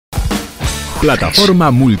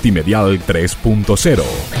Plataforma Multimedial 3.0.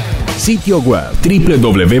 Sitio web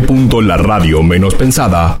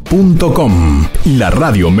www.laradiomeноspensada.com.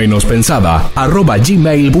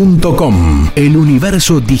 laradiomeноspensada@gmail.com. El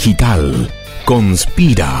universo digital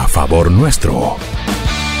conspira a favor nuestro.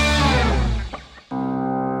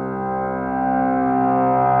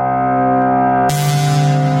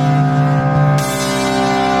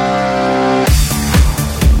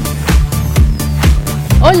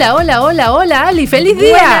 Hola, Ali, feliz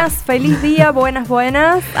día. Feliz día, buenas.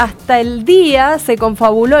 Hasta el día se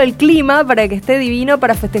confabuló el clima para que esté divino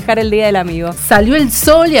para festejar el Día del Amigo. Salió el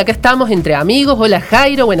sol y acá estamos entre amigos. Hola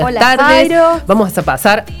Jairo, buenas tardes. Jairo. Vamos a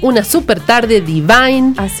pasar una super tarde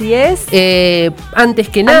Dvine. Así es. Antes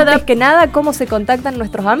que nada, ¿cómo se contactan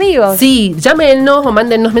nuestros amigos? Sí, llámenos o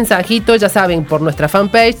mándennos mensajitos, ya saben, por nuestra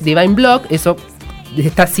fanpage, Dvine Blog, eso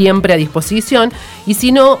está siempre a disposición. Y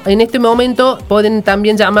si no, en este momento pueden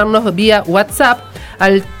también llamarnos vía WhatsApp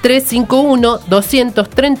al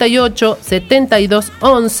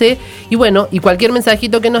 351-238-7211. Y bueno, y cualquier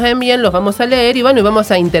mensajito que nos envíen los vamos a leer y bueno, y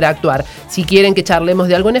vamos a interactuar. Si quieren que charlemos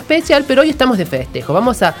de algo en especial, pero hoy estamos de festejo.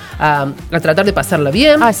 Vamos a tratar de pasarla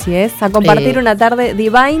bien. Así es, a compartir una tarde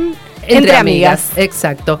Dvine entre amigas.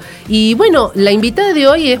 Exacto. Y bueno, la invitada de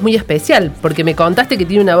hoy es muy especial porque me contaste que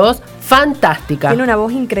tiene una voz fantástica. Tiene una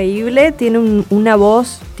voz increíble, tiene una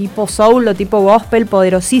voz tipo soul o tipo gospel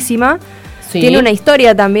poderosísima. Sí. Tiene una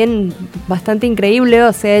historia también bastante increíble,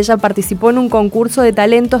 o sea, ella participó en un concurso de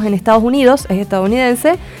talentos en Estados Unidos, es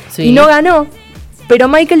estadounidense, sí, y no ganó, pero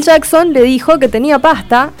Michael Jackson le dijo que tenía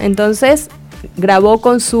pasta, entonces grabó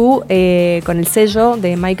con el sello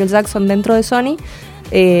de Michael Jackson dentro de Sony,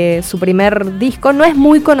 su primer disco. No es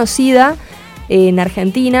muy conocida en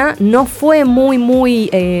Argentina, no fue muy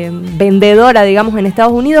vendedora, digamos, en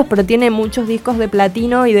Estados Unidos, pero tiene muchos discos de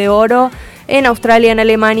platino y de oro en Australia, en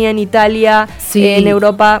Alemania, en Italia, sí, en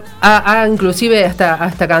Europa. Inclusive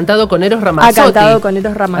hasta cantado con Eros Ramazzotti. Ha cantado con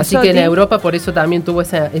Eros Ramazzotti. Así que en Europa por eso también tuvo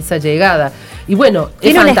esa llegada. Y bueno,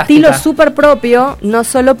 tiene un estilo súper propio, no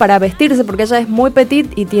solo para vestirse, porque ella es muy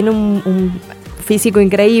petit y tiene un físico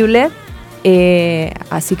increíble.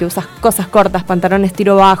 Así que usas cosas cortas, pantalones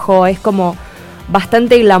tiro bajo, es como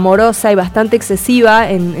bastante glamorosa y bastante excesiva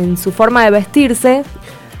en su forma de vestirse.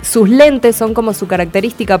 Sus lentes son como su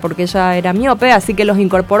característica porque ella era miope, así que los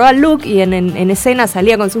incorporó al look y en escena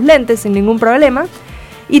salía con sus lentes sin ningún problema.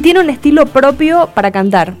 Y tiene un estilo propio para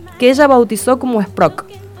cantar, que ella bautizó como sprock,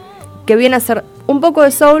 que viene a ser un poco de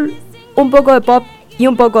soul, un poco de pop y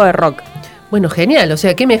un poco de rock. Bueno, genial, o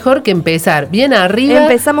sea, qué mejor que empezar bien arriba.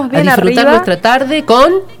 Empezamos bien a disfrutar arriba nuestra tarde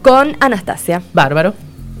con Anastasia. Bárbaro.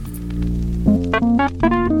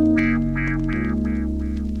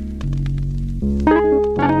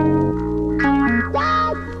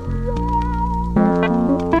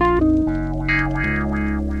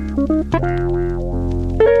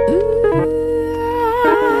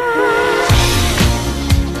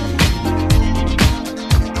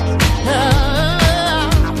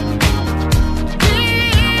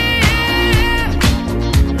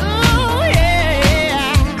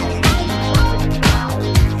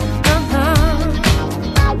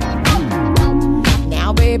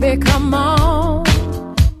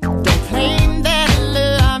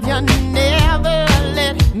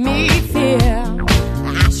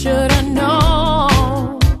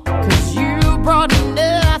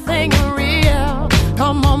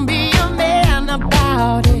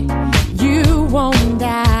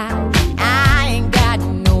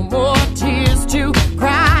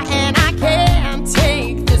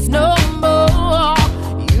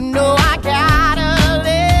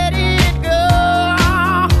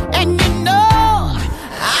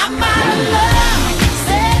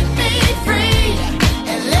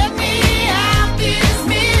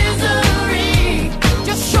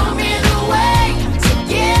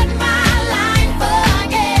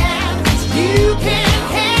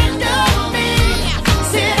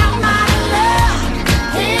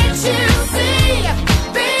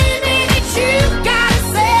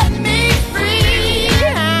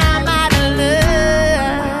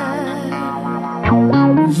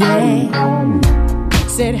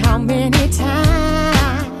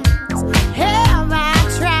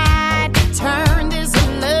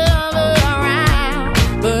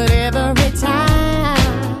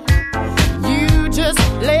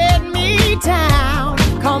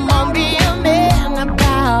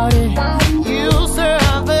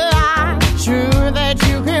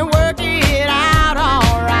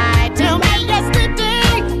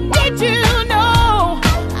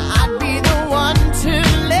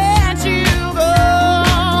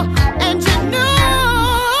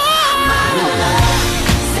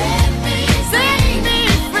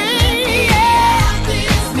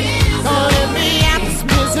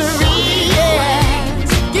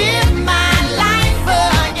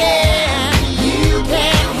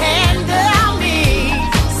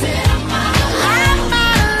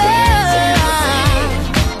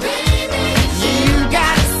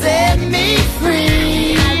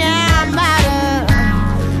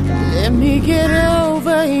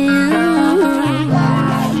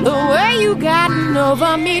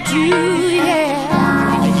 over me too,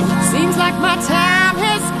 yeah. Seems like my time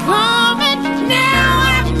has come and now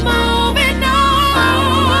I'm moving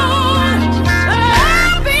on.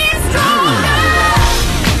 I'll be stronger.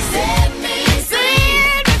 Set me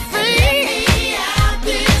free out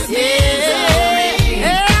this misery.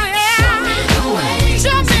 Show me the way.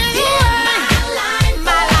 Show me the way.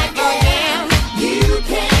 My life again. You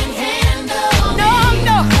can't handle me. No.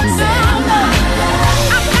 I'm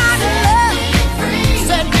not in love.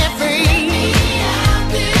 Set me free out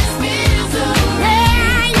this misery.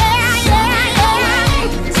 Yeah.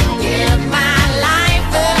 Give my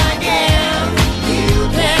life again. You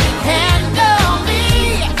can't handle me.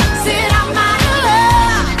 Said I'm not in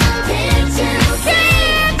love. Can't you see?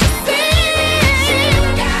 You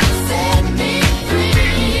gotta set me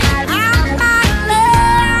free. I'm not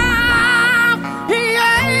in love.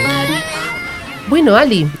 Yeah. Bueno,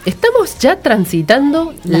 Ali, estamos ya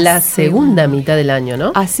transitando la segunda mitad del año,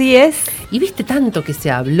 ¿no? Así es. Y viste tanto que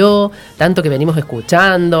se habló, tanto que venimos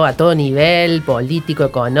escuchando a todo nivel, político,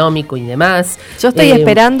 económico y demás. Yo estoy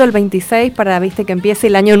esperando el 26 para, viste, que empiece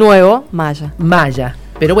el año nuevo, Maya.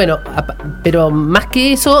 Pero bueno, pero más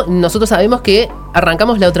que eso, nosotros sabemos que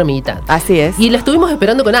arrancamos la otra mitad. Así es. Y la estuvimos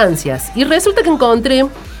esperando con ansias. Y resulta que encontré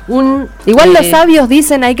Igual los sabios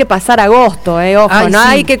dicen hay que pasar agosto, ojo, ay, no sí.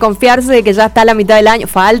 hay que confiarse de que ya está la mitad del año,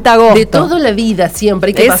 falta agosto. De toda la vida siempre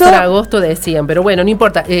hay que pasar agosto, decían, pero bueno, no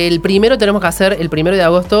importa. El primero tenemos que hacer, el 1 de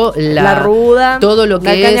agosto, la ruda, todo lo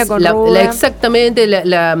que la caña con ruda. Exactamente,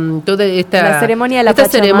 toda la ceremonia de la esta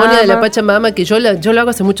Pachamama. ceremonia de la Pachamama que yo lo hago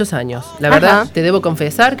hace muchos años. La verdad, te debo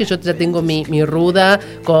confesar que yo ya tengo mi ruda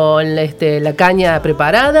con la caña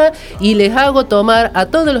preparada y les hago tomar a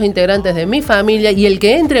todos los integrantes de mi familia y el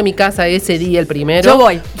que entre a mi casa ese día, el primero, yo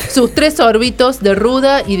voy. Sus 3 sorbitos de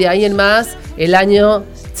ruda y de ahí en más el año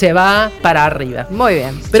se va para arriba. Muy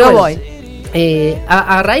bien, pero yo bueno, voy.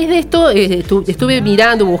 A raíz de esto estuve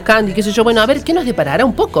mirando, buscando y qué sé yo, bueno, a ver qué nos deparará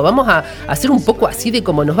un poco. Vamos a hacer un poco así de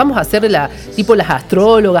como nos vamos a hacer tipo las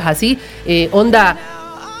astrólogas, así, onda,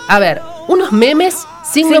 a ver, unos memes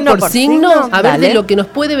signo por signo, a ver de lo que nos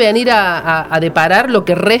puede venir a deparar lo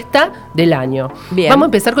que resta del año. Bien. Vamos a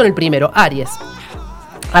empezar con el primero, Aries.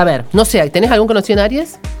 A ver, no sé, ¿tenés algún conocido en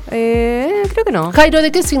Aries? Creo que no. Jairo,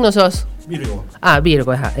 ¿de qué signo sos? Virgo.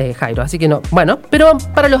 Virgo es Jairo, así que no. Bueno, pero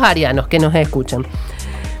para los arianos que nos escuchan.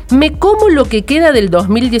 Me como lo que queda del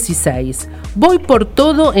 2016. Voy por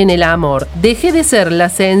todo en el amor. Dejé de ser la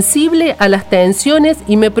sensible a las tensiones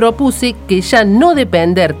y me propuse que ya no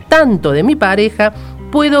depender tanto de mi pareja,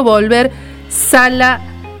 puedo volver sola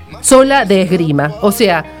de esgrima. O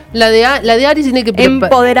sea, la de Aries tiene que...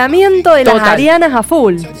 Empoderamiento de las arianas a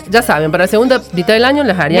full. Ya saben, para la segunda mitad del año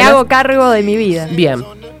las arianas... Me hago cargo de mi vida. Bien,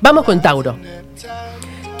 vamos con Tauro.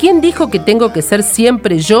 ¿Quién dijo que tengo que ser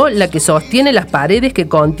siempre yo la que sostiene las paredes que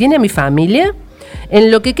contiene a mi familia?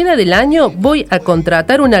 En lo que queda del año voy a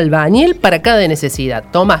contratar un albañil para cada necesidad.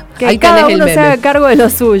 Toma, que ahí cada tenés uno el meme. se haga cargo de lo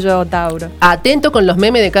suyo, Tauro. Atento con los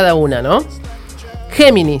memes de cada una, ¿no?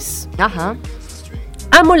 Géminis. Ajá.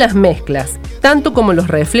 Amo las mezclas, tanto como los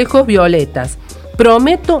reflejos violetas.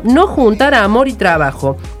 Prometo no juntar amor y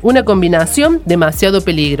trabajo. Una combinación demasiado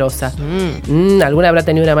peligrosa. Alguna habrá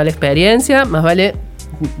tenido una mala experiencia. Más vale,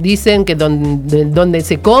 dicen que donde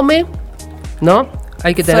se come, ¿no?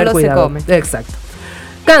 Hay que tener solo cuidado. Se come. Exacto.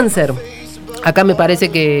 Cáncer. Acá me parece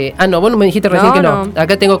que... no, vos me dijiste recién que no.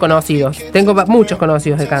 Acá tengo conocidos. Tengo muchos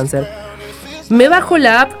conocidos de cáncer. Me bajo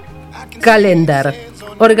la app Calendar.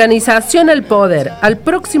 Organización al poder. Al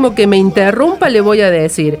próximo que me interrumpa le voy a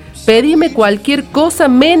decir: pedime cualquier cosa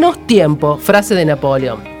menos tiempo. Frase de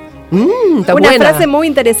Napoleón. Está una buena. Frase muy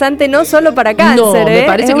interesante, no solo para cáncer, me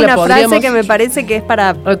parece es que una podríamos... frase que me parece que es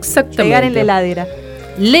para pegar en la heladera.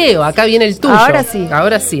 Leo, acá viene el tuyo. Ahora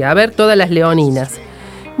sí, a ver todas las leoninas.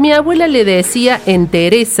 Mi abuela le decía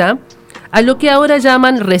entereza a lo que ahora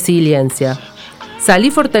llaman resiliencia.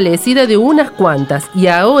 Salí fortalecida de unas cuantas y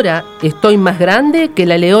ahora estoy más grande que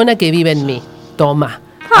la leona que vive en mí. Toma.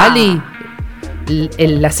 Ali,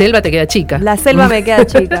 la selva te queda chica. La selva me queda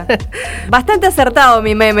chica. Bastante acertado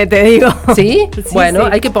mi meme, te digo. ¿Sí? Bueno,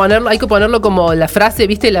 sí. Hay que ponerlo como la frase,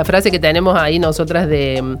 ¿viste? La frase que tenemos ahí nosotras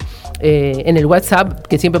en el WhatsApp,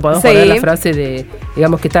 que siempre podemos poner la frase de,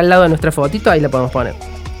 digamos, que está al lado de nuestra fotito, ahí la podemos poner.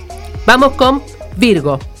 Vamos con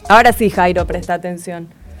Virgo. Ahora sí, Jairo, presta atención.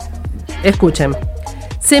 Escuchen.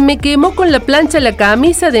 Se me quemó con la plancha la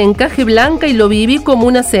camisa de encaje blanca y lo viví como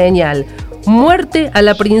una señal. Muerte a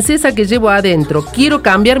la princesa que llevo adentro. Quiero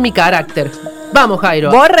cambiar mi carácter. Vamos,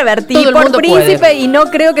 Jairo. Vos revertí por príncipe puede. Y no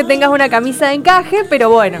creo que tengas una camisa de encaje, pero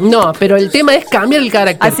bueno. No, pero el tema es cambiar el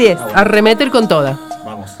carácter. Así es. Arremeter con toda.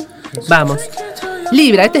 Vamos.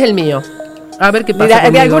 Libra, este es el mío. A ver qué pasa de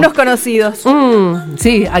conmigo. algunos conocidos.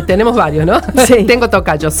 Sí, tenemos varios, ¿no? Sí. Tengo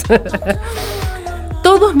tocayos.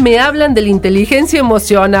 Todos me hablan de la inteligencia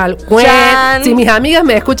emocional. Chan. Si mis amigas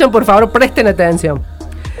me escuchan, por favor, presten atención.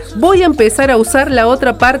 Voy a empezar a usar la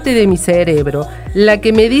otra parte de mi cerebro, la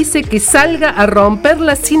que me dice que salga a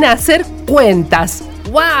romperla sin hacer cuentas.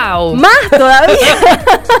 ¡Wow! Más todavía.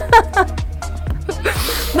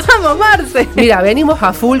 Vamos, Marce. Mira, venimos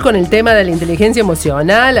a full con el tema de la inteligencia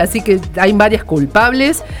emocional, así que hay varias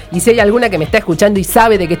culpables. Y si hay alguna que me está escuchando y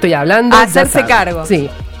sabe de qué estoy hablando, ya Hacerse sabe. cargo. Sí.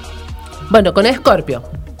 Bueno, con Escorpio.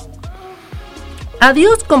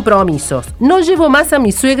 Adiós compromisos. No llevo más a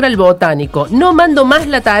mi suegra al botánico. No mando más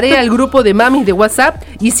la tarea al grupo de mamis de WhatsApp.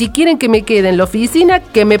 Y si quieren que me quede en la oficina,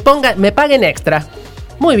 que me paguen extra.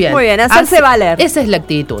 Muy bien. Muy bien, hacerse valer. Esa es la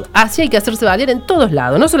actitud. Así hay que hacerse valer en todos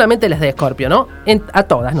lados. No solamente las de Escorpio, ¿no? A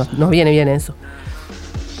todas nos viene bien eso.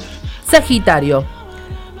 Sagitario.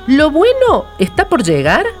 Lo bueno está por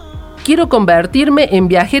llegar. Quiero convertirme en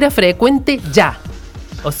viajera frecuente ya.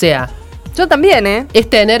 O sea... Yo también, ¿eh? Es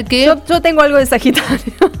tener que Yo tengo algo de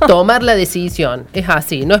Sagitario. tomar la decisión. Es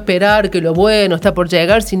así, no esperar que lo bueno está por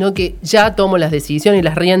llegar, sino que ya tomo las decisiones y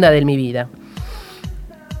las riendas de mi vida.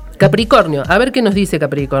 Capricornio, a ver qué nos dice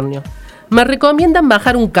Capricornio. Me recomiendan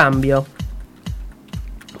bajar un cambio.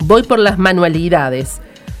 Voy por las manualidades.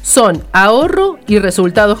 Son ahorro y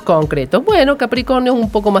resultados concretos. Bueno, Capricornio es un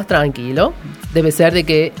poco más tranquilo. Debe ser de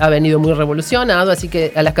que ha venido muy revolucionado, así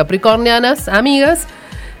que a las capricornianas, amigas,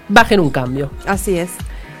 bajen un cambio. Así es.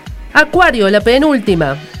 Acuario, la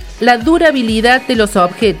penúltima. La durabilidad de los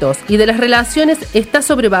objetos y de las relaciones está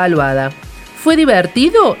sobrevaluada. ¿Fue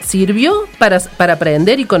divertido? ¿Sirvió para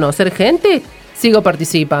aprender y conocer gente? Sigo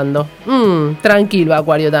participando. Tranquilo,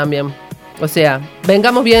 Acuario también. O sea,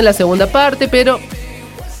 vengamos bien en la segunda parte, pero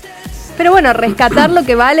bueno, rescatar lo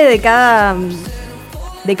que vale de cada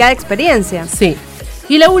experiencia. sí.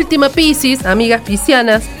 Y la última, Piscis, amigas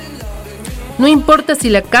piscianas. No importa si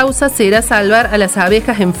la causa será salvar a las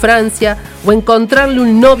abejas en Francia o encontrarle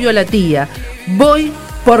un novio a la tía. Voy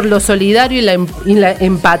por lo solidario y la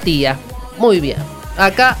empatía. Muy bien.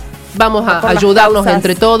 Acá vamos a ayudarnos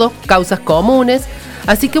entre todos, causas comunes.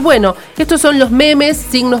 Así que bueno, estos son los memes,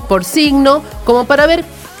 signos por signo, como para ver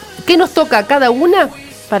qué nos toca a cada una.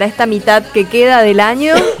 Para esta mitad que queda del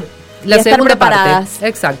año. La y estar segunda preparadas. parte.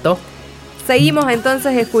 Exacto. Seguimos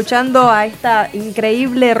entonces escuchando a esta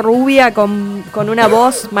increíble rubia con una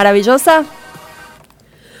voz maravillosa.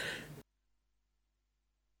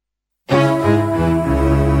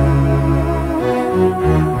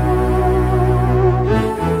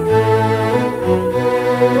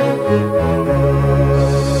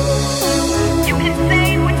 You can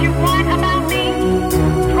say what you want about me,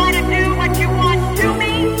 try to do what you want to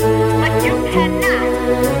me, but you cannot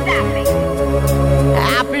stop me.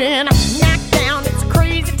 I've been knocked down, it's a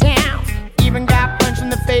crazy town. Even got punched in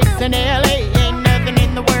the face in LA. Ain't nothing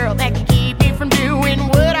in the world that can keep me from doing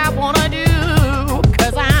what I wanna do.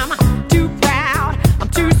 'Cause I'm too proud, I'm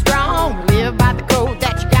too strong. Live by the code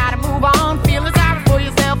that you gotta move on. Feeling sorry for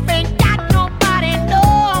yourself, ain't got nobody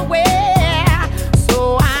nowhere.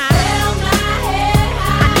 So I held my head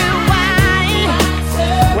high. I knew why.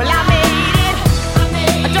 Well, I made it.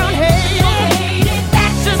 I don't hate it.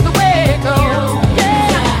 That's just the way it goes.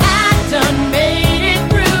 Yeah, I done made it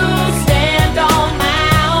through. Stand on my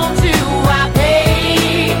own too. I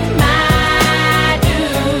paid my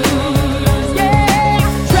dues. Yeah,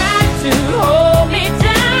 try to hold me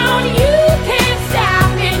down. You can't stop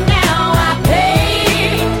me now. I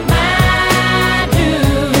paid my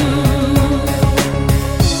dues.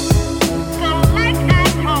 So like I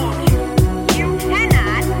told you, you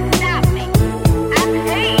cannot stop me. I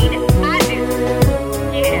paid my dues.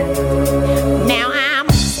 Yeah. Now I'm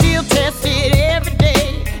still tested every day,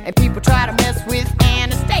 and people try to mess with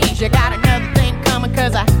Anastasia. Got another thing coming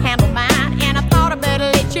 'cause I handle mine, and I thought I better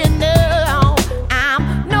let you know. I'm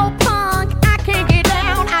no punk, I can't get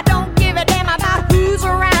down. I don't give a damn about who's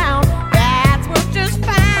around. That's worked just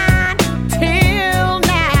fine till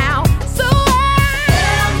now. So I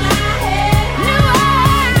held my head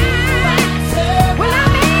high. Well, I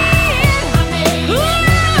made it. Ooh,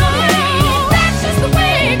 that's just the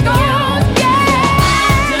way it goes. Yeah,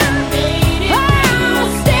 I made it. Oh,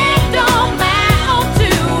 stand on my own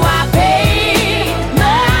too. I paid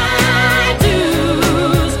my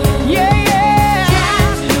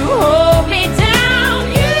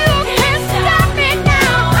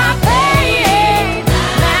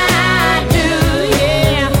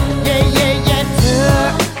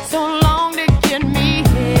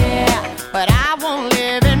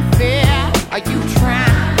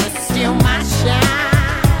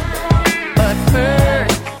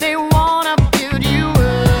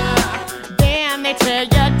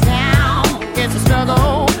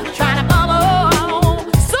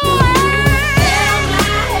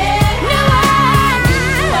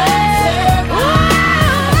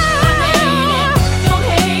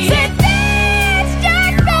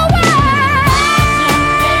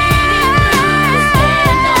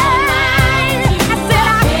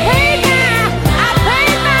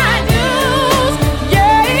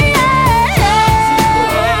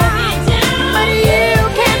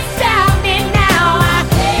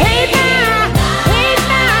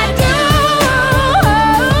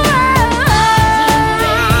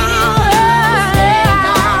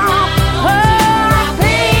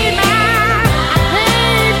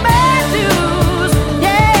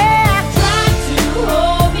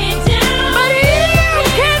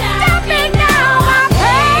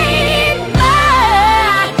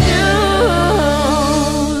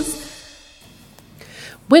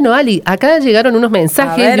Bueno, Ali, acá llegaron unos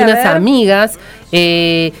mensajes de unas amigas.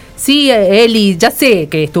 Sí, Eli, ya sé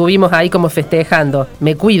que estuvimos ahí como festejando.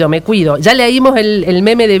 Me cuido. Ya leímos el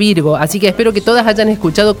meme de Virgo, así que espero que todas hayan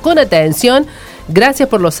escuchado con atención. Gracias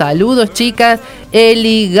por los saludos, chicas.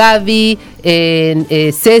 Eli, Gaby,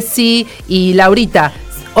 Ceci y Laurita.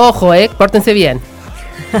 Ojo, pórtense bien.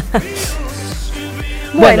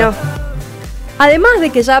 Bueno, además de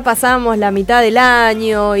que ya pasamos la mitad del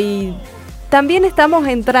año y también estamos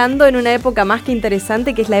entrando en una época más que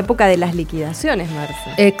interesante, que es la época de las liquidaciones,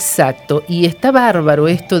 Marcia. Exacto, y está bárbaro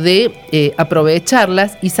esto de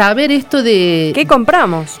aprovecharlas y saber esto de... ¿Qué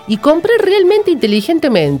compramos? Y comprar realmente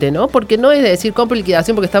inteligentemente, ¿no? Porque no es decir, compro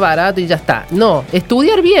liquidación porque está barato y ya está. No,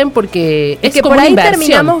 estudiar bien porque es que como por ahí una inversión.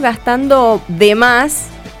 terminamos gastando de más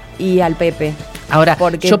y al pepe. Ahora,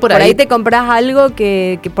 porque yo por ahí te compras algo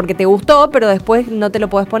que porque te gustó, pero después no te lo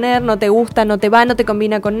puedes poner, no te gusta, no te va, no te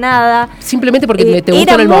combina con nada. Simplemente porque te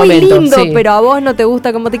gusta en el era muy momento. lindo, Sí. pero a vos no te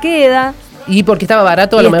gusta cómo te queda. Y porque estaba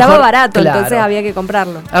barato, a Y lo mejor. estaba barato, claro. entonces había que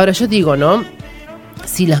comprarlo. Ahora yo digo, ¿no?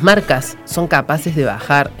 Si las marcas son capaces de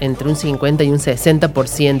bajar entre un 50 y un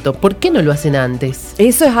 60%, ¿por qué no lo hacen antes?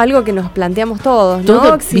 Eso es algo que nos planteamos todos, ¿no?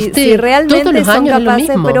 Todo, Si ¿viste? realmente Todos los son años es lo capaces,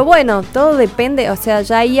 mismo. pero bueno, todo depende, o sea,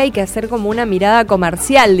 ya ahí hay que hacer como una mirada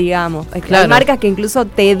comercial, digamos. Claro. Hay marcas que incluso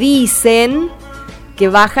te dicen que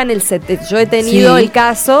bajan el 70%. Yo he tenido Sí. el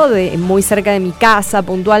caso de muy cerca de mi casa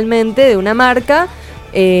puntualmente de una marca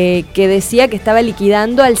que decía que estaba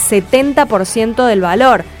liquidando al 70% del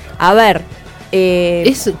valor. A ver,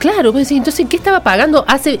 Claro, pues, entonces, ¿qué estaba pagando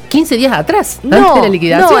hace 15 días atrás? Antes de la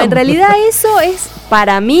liquidación. No, en realidad eso es,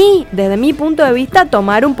 para mí, desde mi punto de vista,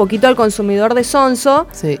 tomar un poquito al consumidor de sonso,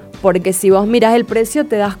 Sí. porque si vos mirás el precio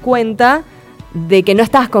te das cuenta de que no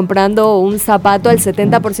estás comprando un zapato al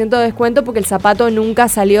 70% de descuento porque el zapato nunca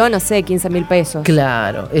salió, no sé, 15.000 pesos.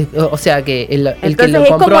 Claro, o sea que el que Entonces lo es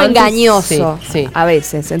compró como antes, engañoso sí. a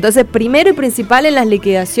veces. Entonces, primero y principal en las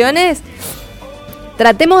liquidaciones,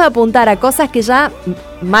 tratemos de apuntar a cosas que ya,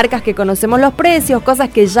 marcas que conocemos los precios, cosas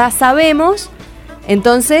que ya sabemos.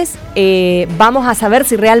 Entonces, vamos a saber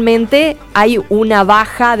si realmente hay una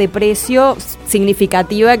baja de precio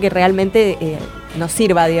significativa que realmente nos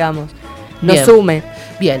sirva, digamos, nos Bien. sume.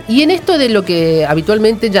 Bien, y en esto de lo que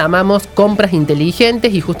habitualmente llamamos compras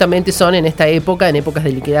inteligentes, y justamente son en esta época, en épocas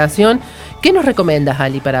de liquidación, ¿qué nos recomiendas,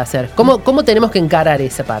 Ali, para hacer? ¿Cómo tenemos que encarar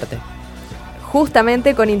esa parte?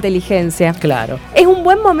 Justamente con inteligencia. Claro. Es un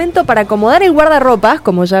buen momento para acomodar el guardarropas,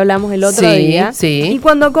 como ya hablamos el otro Sí, día. sí. Y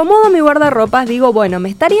cuando acomodo mi guardarropas, digo, bueno, me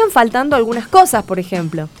estarían faltando algunas cosas, por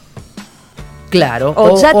ejemplo. Claro.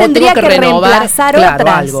 O ya tendría tengo que renovar, reemplazar claro,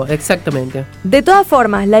 otras. algo, exactamente. De todas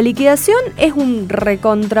formas, la liquidación es un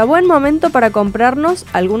recontra buen momento para comprarnos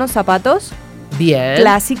algunos zapatos Bien.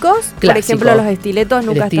 clásicos. Por Clásico. ejemplo, los estiletos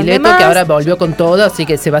nunca El están de estileto más. que ahora volvió con todo, así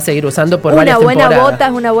que se va a seguir usando por Una varias buena temporadas. bota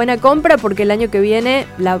es una buena compra porque el año que viene,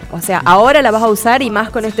 ahora la vas a usar y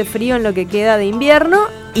más con este frío en lo que queda de invierno,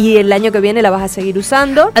 y el año que viene la vas a seguir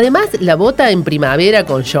usando. Además, la bota en primavera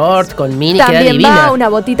con shorts, con mini, queda También divina. va una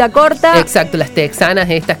botita corta. Exacto, las texanas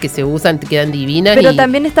estas que se usan te quedan divinas. Pero y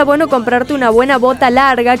también está bueno comprarte una buena bota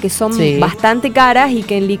larga, que son Sí. bastante caras y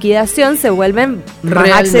que en liquidación se vuelven más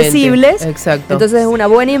Realmente, accesibles. exacto. Entonces es una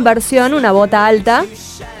buena inversión, una bota alta.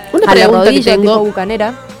 Una a la pregunta rodilla, que tipo tengo,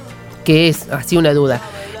 bucanera. que es así una duda.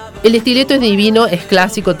 El estileto es divino, es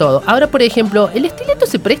clásico, todo. Ahora, por ejemplo, ¿el estileto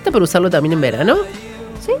se presta para usarlo también en verano?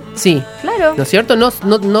 Sí, Sí. claro. ¿No es cierto?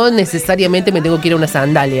 No necesariamente me tengo que ir a una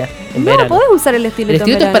sandalia en No, verano. podés usar el estileto. El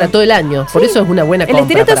estileto en es para verano. todo el año, por Sí. eso es una buena El compra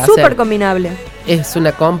estileto es para súper hacer. combinable. Es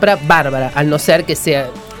una compra bárbara, al no ser que sea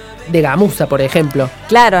de gamuza, por ejemplo.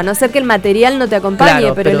 Claro, a no ser que el material no te acompañe,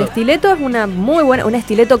 Claro, pero el pero- estileto es una muy buena, un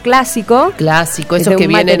estileto clásico. Clásico, Es esos de que un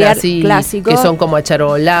vienen material así, clásico. que son como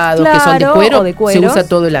acharolados, que son Claro, o de se cueros. usa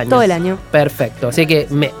todo el año. Todo el año. Perfecto, así que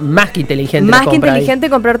más que inteligente la Más que compra ahí. inteligente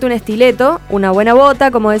comprarte un estileto, una buena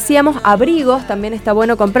bota, como decíamos, abrigos también está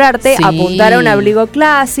bueno comprarte, Sí. apuntar a un abrigo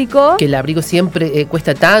clásico. Que el abrigo siempre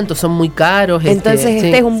cuesta tanto, son muy caros. Entonces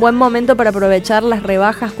sí. es un buen momento para aprovechar las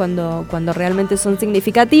rebajas cuando realmente son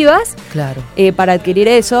significativas, Claro. para adquirir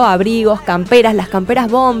eso, abrigos, camperas, las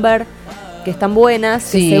camperas bomber, que están buenas,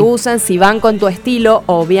 Sí. que se usan si van con tu estilo,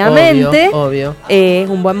 obviamente. Obvio. Es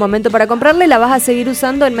un buen momento para comprarle, la vas a seguir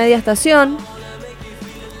usando en media estación.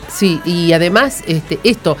 Sí, y además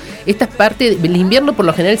estas partes, el invierno por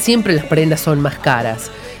lo general siempre las prendas son más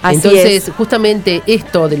caras. Así Entonces, es. justamente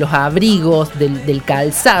esto de los abrigos, del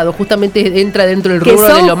calzado, justamente entra dentro del Que rubro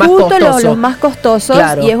de son lo más justo costoso. los más costosos,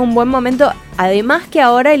 Claro. y es un buen momento. Además que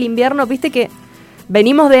ahora el invierno, viste que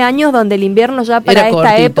venimos de años donde el invierno ya para Era esta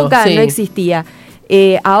cortito, época sí. no existía.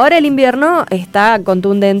 Ahora el invierno está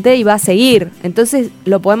contundente y va a seguir. Entonces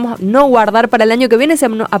lo podemos no guardar para el año que viene,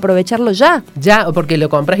 sino aprovecharlo ya. Ya, porque lo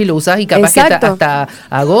compras y lo usás y capaz que hasta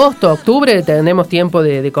agosto, octubre tenemos tiempo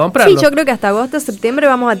de comprarlo. Sí, yo creo que hasta agosto, septiembre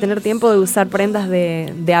vamos a tener tiempo de usar prendas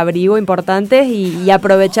de abrigo importantes y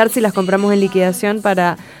aprovechar si las compramos en liquidación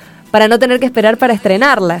para no tener que esperar para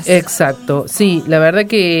estrenarlas. Exacto, sí, la verdad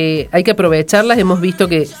que hay que aprovecharlas. Hemos visto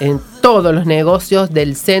que en todos los negocios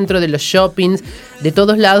del centro, de los shoppings, de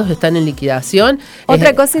todos lados están en liquidación.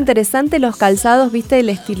 Otra cosa interesante, los calzados, ¿viste? El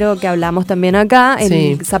estilo que hablamos también acá,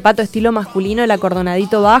 el zapato estilo masculino, el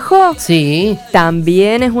acordonadito bajo. Sí.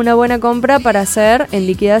 También es una buena compra para hacer en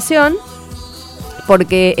liquidación,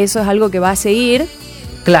 porque eso es algo que va a seguir.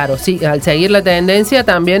 Claro, sí, al seguir la tendencia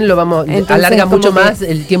también lo vamos, entonces, alarga mucho más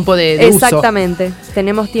el tiempo de uso. Exactamente,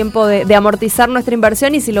 tenemos tiempo de amortizar nuestra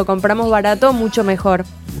inversión y si lo compramos barato, mucho mejor.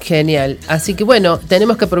 Genial, así que bueno,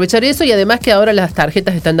 tenemos que aprovechar eso y además que ahora las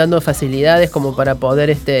tarjetas están dando facilidades como para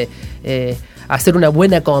poder hacer una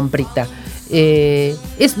buena comprita. De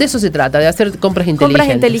eso se trata, de hacer compras inteligentes.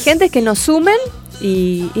 Compras inteligentes que nos sumen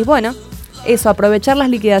y bueno, eso, aprovechar las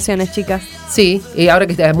liquidaciones, chicas. Sí, y ahora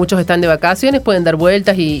que muchos están de vacaciones pueden dar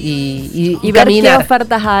vueltas y ver caminar. Qué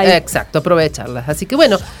ofertas hay. Exacto, aprovecharlas. Así que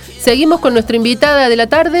bueno, seguimos con nuestra invitada de la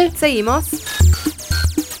tarde. Seguimos.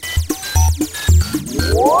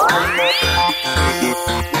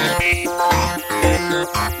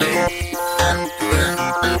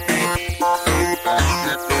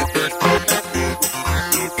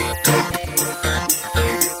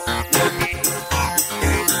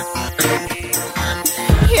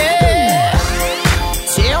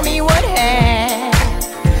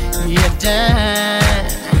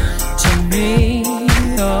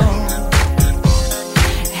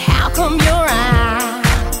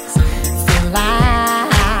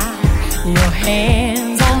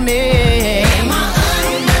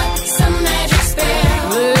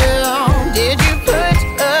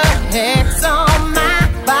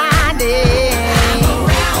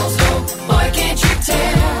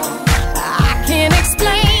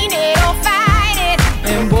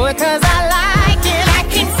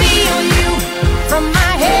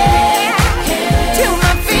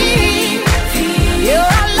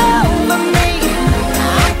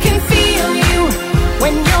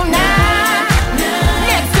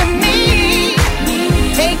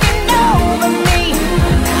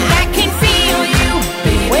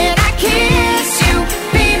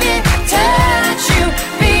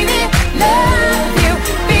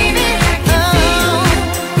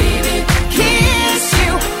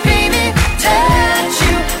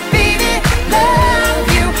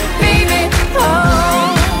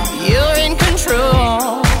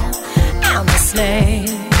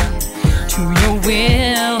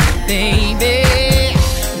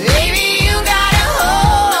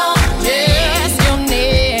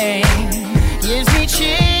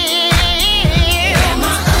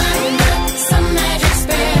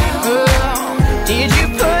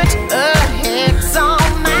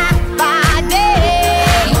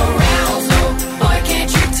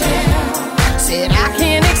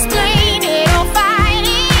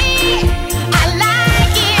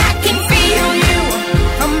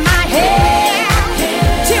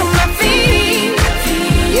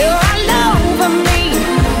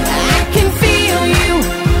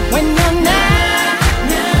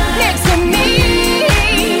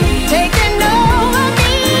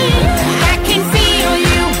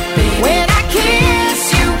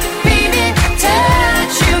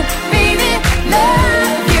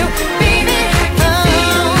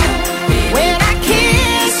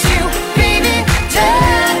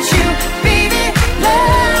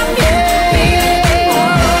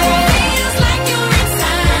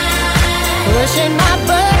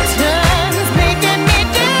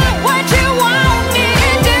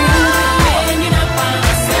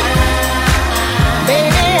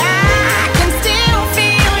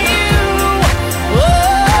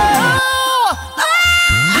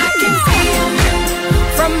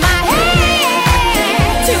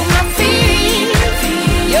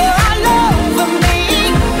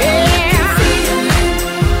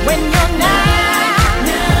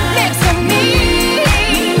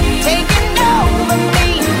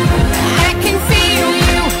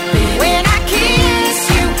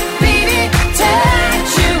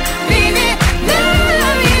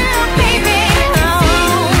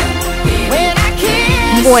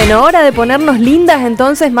 Bueno, hora de ponernos lindas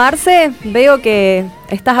entonces, Marce. Veo que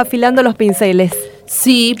estás afilando los pinceles.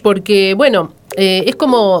 Sí, porque, bueno, es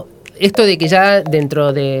como esto de que ya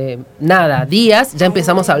dentro de días, ya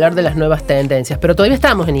empezamos a hablar de las nuevas tendencias, pero todavía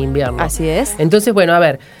estamos en invierno. Así es. Entonces, bueno, a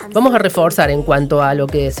ver, vamos a reforzar en cuanto a lo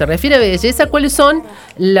que se refiere a belleza, cuáles son,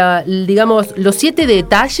 digamos, los 7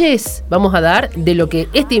 detalles, vamos a dar, de lo que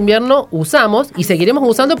este invierno usamos y seguiremos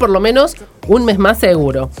usando por lo menos un mes más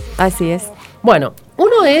seguro. Así es. Bueno,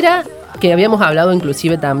 uno era, que habíamos hablado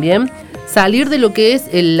inclusive también, salir de lo que es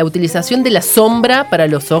la utilización de la sombra para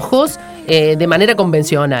los ojos de manera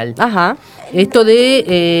convencional. Ajá. Esto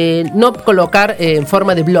de no colocar en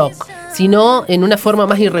forma de block, sino en una forma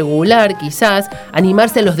más irregular, quizás,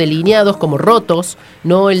 animarse a los delineados como rotos,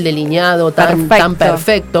 no el delineado tan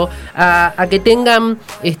perfecto, a que tengan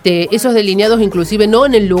esos delineados inclusive no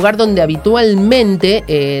en el lugar donde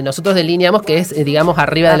habitualmente nosotros delineamos, que es, digamos,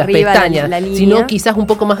 arriba de las pestañas, la sino quizás un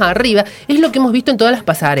poco más arriba. Es lo que hemos visto en todas las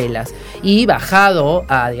pasarelas. Y bajado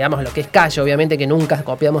a, digamos, lo que es calle, obviamente que nunca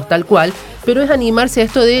copiamos tal cual, pero es animarse a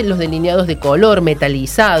esto de los delineados de color,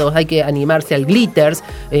 metalizados, hay que animarse al glitters,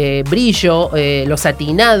 brillo, lo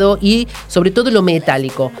satinado y sobre todo lo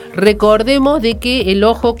metálico. Recordemos de que el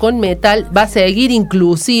ojo con metal va a seguir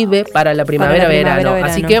inclusive para la primavera-verano.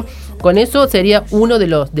 Así que con eso sería uno de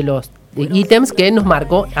los ítems que nos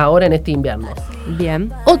marcó ahora en este invierno.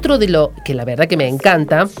 Bien. Otro de lo que la verdad que me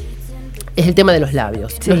encanta es el tema de los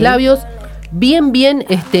labios. Sí. Los labios bien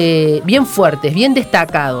fuertes, bien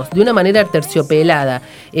destacados, de una manera terciopelada.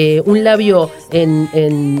 Un labio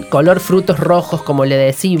en color frutos rojos, como le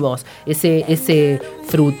decimos, ese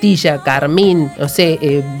frutilla, carmín, no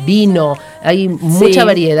sé, vino. Hay mucha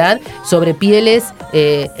variedad sobre pieles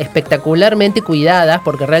espectacularmente cuidadas,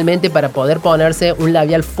 porque realmente para poder ponerse un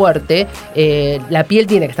labial fuerte, la piel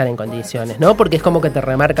tiene que estar en condiciones, ¿no? Porque es como que te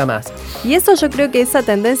remarca más. Y eso yo creo que esa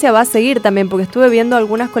tendencia va a seguir también, porque estuve viendo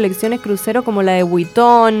algunas colecciones crucero como la de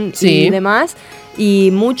Vuitton y demás, y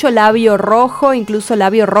mucho labio rojo, incluso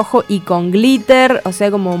labio rojo y con glitter, o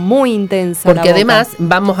sea, como muy intensa. Porque además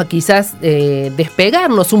vamos a quizás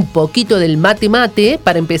despegarnos un poquito del mate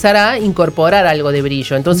para empezar a incorporar algo de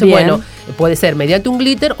brillo. Entonces, bueno, puede ser mediante un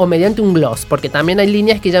glitter o mediante un gloss, porque también hay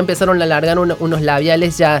líneas que ya empezaron a alargar unos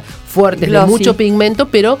labiales ya fuertes, glossy, de mucho pigmento,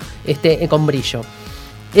 pero con brillo.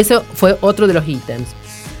 Eso fue otro de los ítems.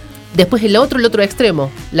 Después el otro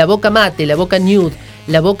extremo, la boca mate, la boca nude.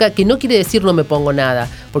 La boca, que no quiere decir no me pongo nada,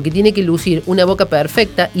 porque tiene que lucir una boca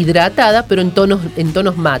perfecta, hidratada, pero en tonos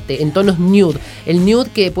mate, en tonos nude. El nude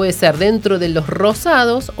que puede ser dentro de los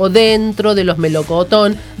rosados o dentro de los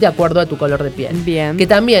melocotón, de acuerdo a tu color de piel. Bien. Que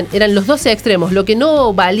también eran los 12 extremos. Lo que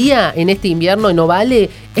no valía en este invierno y no vale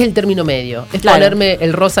es el término medio. Es ponerme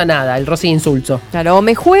el rosa nada, el rosa insulso. Claro, o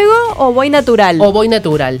me juego o voy natural. O voy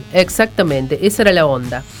natural, exactamente. Esa era la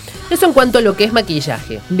onda. Eso en cuanto a lo que es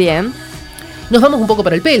maquillaje. Bien. Nos vamos un poco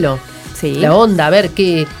para el pelo. Sí. La onda, a ver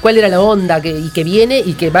cuál era la onda que viene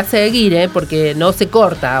y que va a seguir, porque no se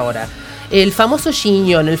corta ahora. El famoso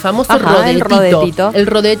chiñón, el famoso rodetito. El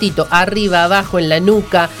rodetito, arriba, abajo, en la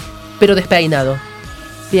nuca, pero despeinado.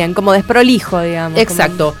 Bien, como desprolijo, digamos.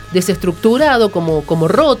 Exacto, desestructurado, como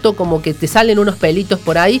roto, como que te salen unos pelitos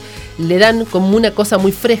por ahí, le dan como una cosa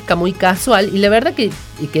muy fresca, muy casual, y la verdad que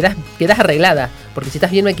quedas arreglada, porque si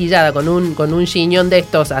estás bien maquillada con un chiñón de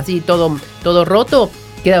estos, así todo roto,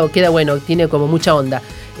 queda bueno, tiene como mucha onda.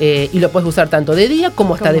 Y lo puedes usar tanto de día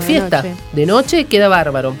como hasta de fiesta. De noche queda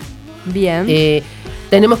bárbaro. Bien.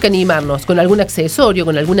 Tenemos que animarnos con algún accesorio,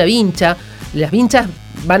 con alguna vincha. Las vinchas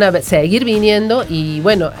van a seguir viniendo y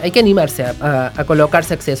bueno, hay que animarse a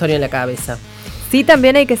colocarse accesorio en la cabeza. Sí,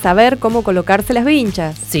 también hay que saber cómo colocarse las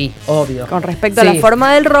vinchas. Sí, obvio. Con respecto a la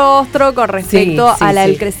forma del rostro, con respecto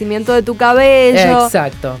al crecimiento de tu cabello.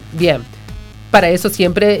 Exacto, bien. Para eso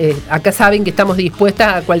siempre, acá saben que estamos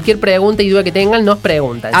dispuestas a cualquier pregunta y duda que tengan, nos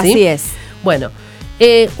preguntan, ¿sí? Así es. Bueno,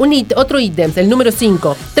 otro ítem, el número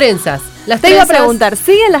 5, trenzas. Te iba a preguntar,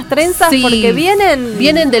 ¿siguen las trenzas? Sí, porque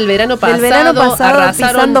vienen del verano pasado, arrasaron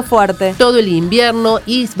pisando fuerte todo el invierno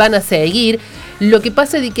y van a seguir. Lo que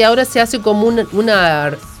pasa es que ahora se hace como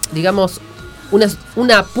una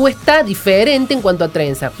apuesta diferente en cuanto a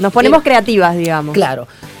trenza. Nos ponemos creativas, digamos. Claro.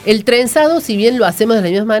 El trenzado, si bien lo hacemos de la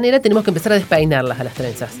misma manera, tenemos que empezar a despeinarlas a las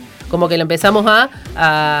trenzas. Como que lo empezamos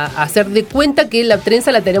a hacer de cuenta que la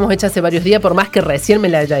trenza la tenemos hecha hace varios días, por más que recién me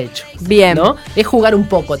la haya hecho. Bien. ¿No? Es jugar un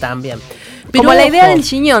poco también. Pero como la idea del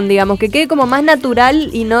chiñón, digamos, que quede como más natural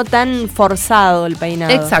y no tan forzado el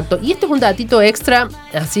peinado. Exacto. Y esto es un datito extra,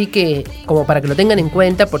 así que como para que lo tengan en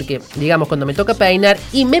cuenta, porque, digamos, cuando me toca peinar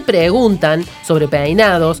y me preguntan sobre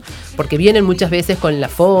peinados, porque vienen muchas veces con la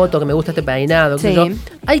foto, que me gusta este peinado,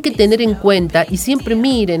 hay que tener en cuenta, y siempre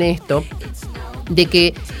miren esto, de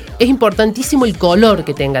que es importantísimo el color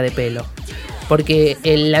que tenga de pelo. porque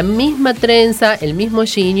la misma trenza, el mismo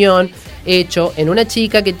chiñón hecho en una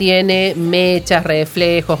chica que tiene mechas,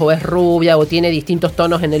 reflejos, o es rubia, o tiene distintos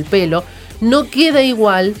tonos en el pelo, no queda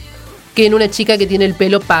igual que en una chica que tiene el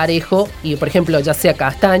pelo parejo y, por ejemplo, ya sea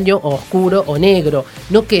castaño, o oscuro o negro,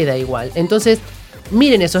 no queda igual. Entonces,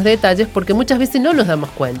 miren esos detalles porque muchas veces no nos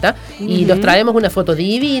damos cuenta y nos traemos una foto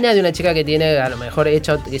divina de una chica que tiene a lo mejor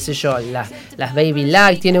hecho, qué sé yo, las baby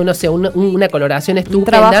lights, tiene una coloración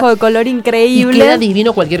estupenda. Un trabajo de color increíble. Y queda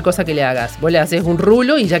divino cualquier cosa que le hagas. Vos le haces un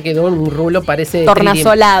rulo y ya quedó un rulo, parece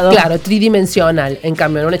tornasolado. Claro, tridimensional. En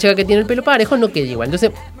cambio, en una chica que tiene el pelo parejo no queda igual.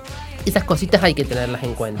 Entonces, esas cositas hay que tenerlas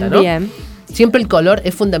en cuenta, ¿no? Bien. Siempre el color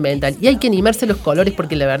es fundamental y hay que animarse a los colores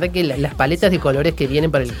porque la verdad que las paletas de colores que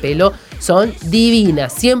vienen para el pelo son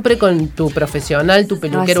divinas. Siempre con tu profesional, tu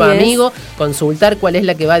peluquero Así es. amigo, consultar cuál es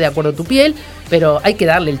la que va de acuerdo a tu piel, pero hay que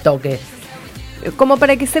darle el toque. Como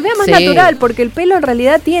para que se vea más Sí. natural, porque el pelo en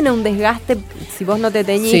realidad tiene un desgaste, si vos no te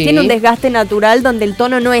teñís, Sí. tiene un desgaste natural donde el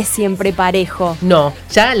tono no es siempre parejo. No,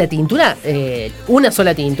 ya la tintura, una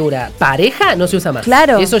sola tintura pareja no se usa más.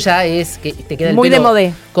 Claro. Eso ya es que te queda el Muy pelo de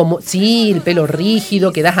modé. como sí, el pelo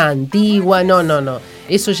rígido, quedas antigua, no.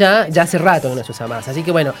 Eso ya hace rato que no se usa más. Así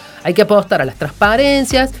que bueno, hay que apostar a las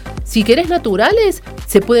transparencias. Si querés naturales,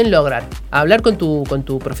 se pueden lograr. Hablar con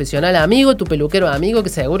tu profesional amigo, tu peluquero amigo, que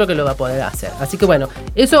seguro que lo va a poder hacer. Así que bueno,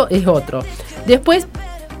 eso es otro. Después,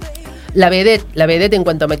 la vedette en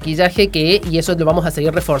cuanto a maquillaje, y eso lo vamos a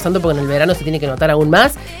seguir reforzando porque en el verano se tiene que notar aún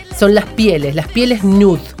más, son las pieles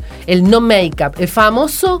nude, el no make-up, el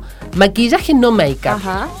famoso maquillaje no make-up,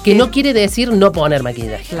 Ajá. que no quiere decir no poner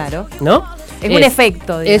maquillaje. Claro. ¿No? Es un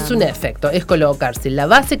efecto, digamos. Es un efecto, es colocarse la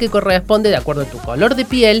base que corresponde de acuerdo a tu color de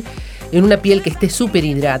piel, en una piel que esté súper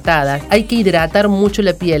hidratada. Hay que hidratar mucho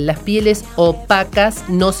la piel. Las pieles opacas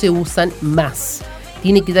no se usan más.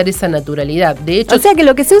 Tiene que dar esa naturalidad. De hecho, O sea que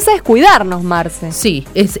lo que se usa es cuidarnos, Marce. sí,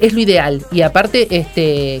 es lo ideal. Y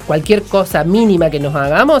aparte, cualquier cosa mínima que nos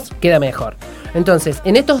hagamos, queda mejor. Entonces,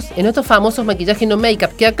 en estos famosos maquillajes no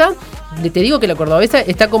make-up, que acá, te digo que la cordobesa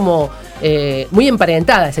está como muy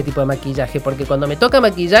emparentada a ese tipo de maquillaje, porque cuando me toca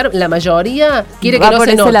maquillar, la mayoría quiere Va que no por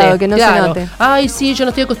se ese note. lado, que no se note. Ay, sí, yo no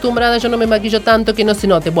estoy acostumbrada, yo no me maquillo tanto, que no se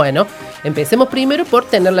note. Bueno, empecemos primero por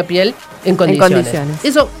tener la piel en condiciones.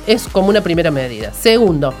 Eso es como una primera medida.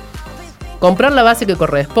 Segundo, comprar la base que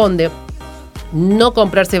corresponde, no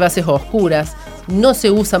comprarse bases oscuras. No se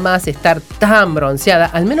usa más estar tan bronceada,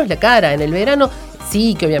 al menos la cara. En el verano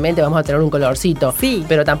sí que obviamente vamos a tener un colorcito, Sí.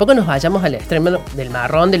 pero tampoco nos vayamos al extremo del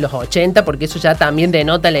marrón de los 80, porque eso ya también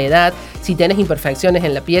denota la edad. Si tenés imperfecciones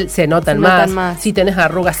en la piel, se notan más. Si tenés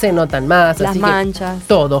arrugas, se notan más. Las así manchas. Que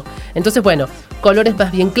todo. Entonces, bueno, colores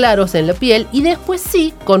más bien claros en la piel y después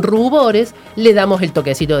sí, con rubores, le damos el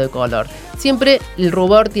toquecito de color. Siempre el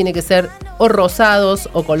rubor tiene que ser o rosados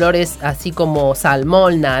o colores así como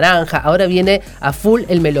salmón, naranja. Ahora viene a full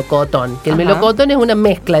el melocotón, que el Ajá. melocotón es una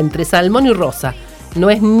mezcla entre salmón y rosa. No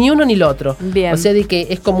es ni uno ni lo otro. Bien. O sea, de que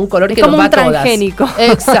es como un color Es que como nos va un a todas. transgénico.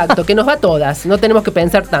 Exacto, que nos va a todas. No tenemos que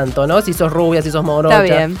pensar tanto, ¿no? Si sos rubia, si sos morocha.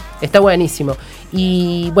 Está bien. Está buenísimo.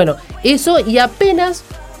 Y bueno, eso y apenas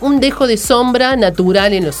un dejo de sombra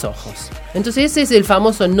natural en los ojos. Entonces ese es el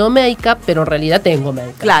famoso no make-up, pero en realidad tengo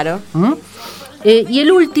make-up. Claro. ¿Mm? Y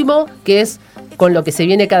el último, que es con lo que se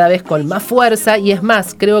viene cada vez con más fuerza, y es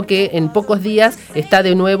más, creo que en pocos días está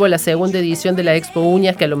de nuevo la segunda edición de la Expo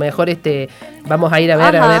Uñas, que a lo mejor vamos a ir a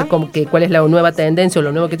ver Ajá. cuál es la nueva tendencia o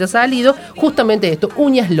lo nuevo que te ha salido. Justamente esto,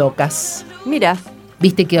 uñas locas. Mira.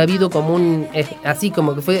 Viste que ha habido como así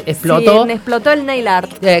como que explotó. Sí, explotó el nail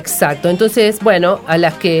art. Exacto, entonces, bueno, a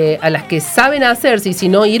las que saben hacerse y si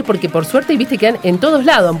no ir, porque por suerte, viste que en todos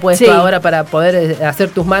lados han puesto Sí. ahora para poder hacer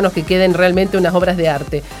tus manos que queden realmente unas obras de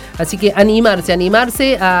arte. Así que animarse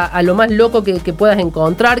a lo más loco que puedas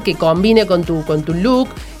encontrar, que combine con tu look,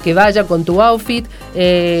 que vaya con tu outfit.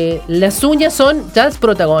 Las uñas son ya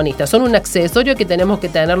protagonistas, son un accesorio que tenemos que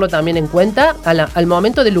tenerlo también en cuenta al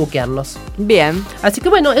momento de lookearnos. Bien. Así que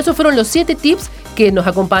bueno, esos fueron los 7 tips que nos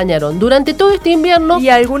acompañaron durante todo este invierno. Y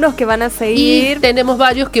algunos que van a seguir. Y tenemos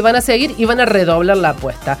varios que van a seguir y van a redoblar la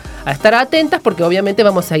apuesta. A estar atentas porque obviamente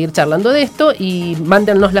vamos a seguir charlando de esto y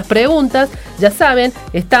mándennos las preguntas. Ya saben,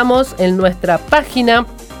 estamos en nuestra página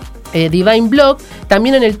Dvine Blog.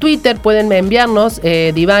 También en el Twitter pueden enviarnos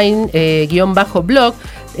Dvine-blog.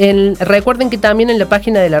 Recuerden que también en la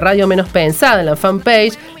página de la Radio Menos Pensada, en la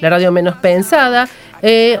fanpage, la Radio Menos Pensada,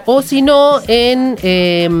 o si no,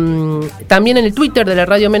 también en el Twitter de la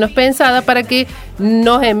Radio Menos Pensada para que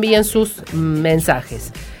nos envíen sus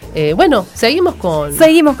mensajes. Bueno, seguimos con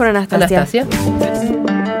Anastasia. Anastasia.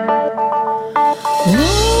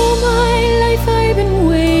 All my life I've been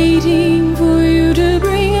waiting for you to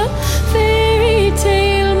bring a fairy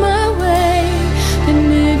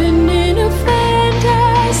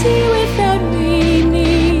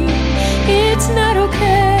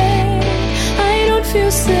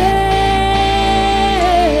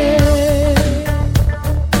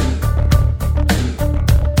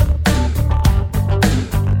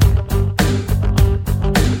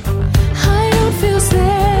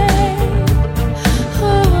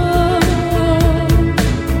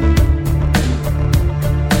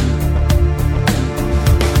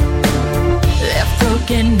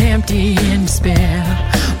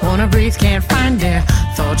Wanna breathe, can't find it.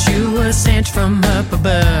 Thought you were sent from up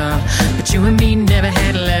above, but you and me never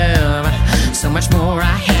had love. So much more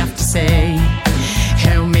I have to say.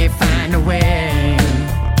 Help me find a way.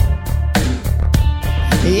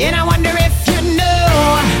 And I wonder if you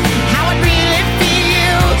know how it really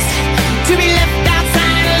feels to be left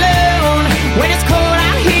outside alone when it's cold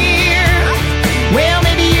out here. Well,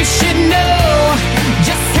 maybe you should know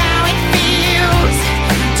just how it feels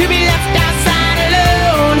to be left outside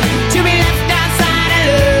alone, to be left outside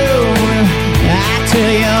alone. I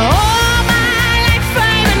tell you, all my life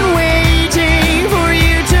I've been waiting for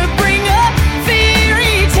you to bring a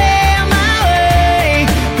fairy tale my way.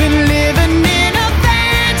 Been living in a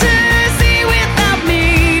fantasy without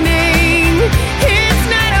meaning. It's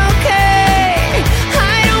not okay,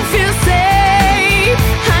 I don't feel safe,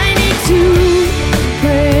 I need to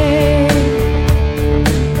pray.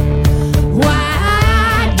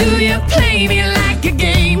 Why do you play me like a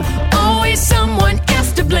game? Always someone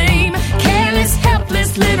else to blame. Careless,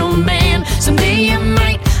 helpless little man. Someday you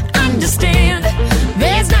might understand.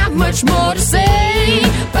 There's not much more to say,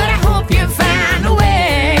 but I hope you find a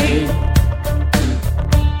way.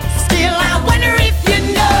 Still, I wonder if you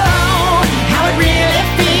know how it really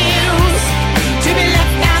feels to be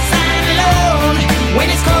left outside alone when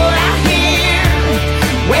it's cold out here.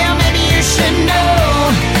 Well, maybe you should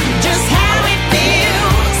know just how it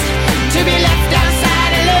feels to be left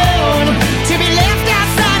outside alone, to be left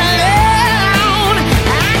outside alone.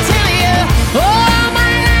 I tell you, all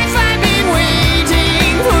my life I've been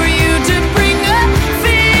waiting for you to bring a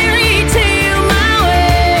fairy tale my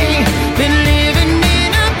way. Been living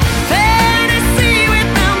in a fantasy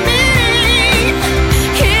without meaning.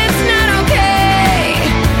 It's not okay,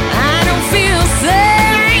 I don't feel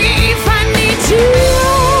safe, I need to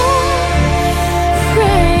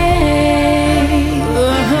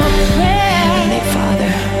Heavenly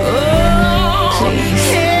Father, please,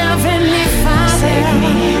 Heavenly Father, save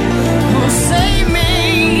me. Oh, save me.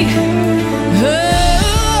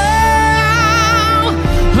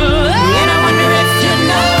 And I wonder if you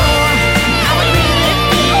know how it really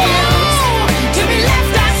feels to be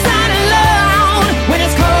left outside alone when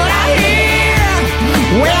it's cold out here.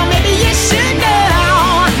 Well, maybe you should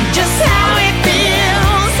know just how it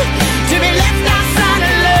feels to be left outside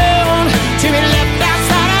alone, to be left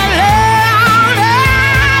outside alone.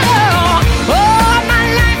 All my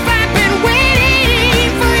life I've been waiting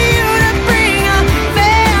for you to bring a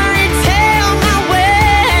fairy tale my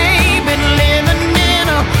way. Been living in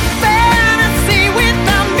a fantasy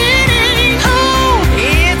without meaning. Oh,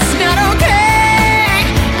 it's not okay,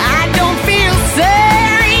 I don't feel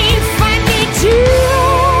safe, I need to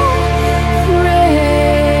pray.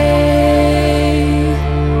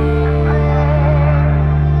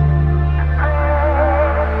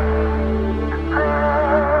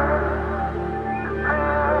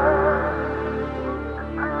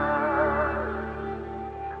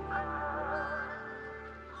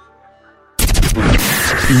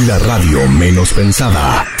 La radio menos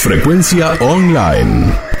pensada. Frecuencia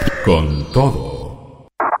online. Con todo.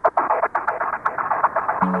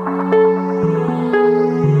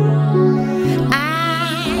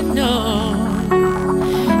 I know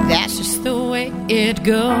that's just the way it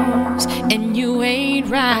goes, and you ain't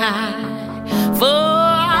right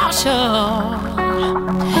for sure.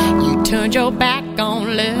 You turned your back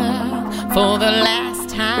on love for the last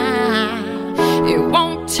time. It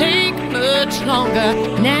won't take much longer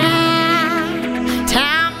now.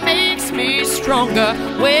 Time makes me stronger.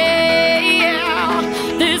 Well,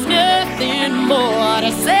 there's nothing more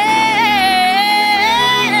to say.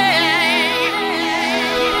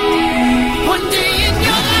 One day in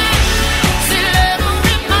your life, say love will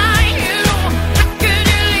remind you. How could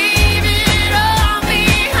you leave it all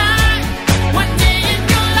behind? One day in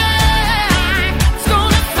your life, it's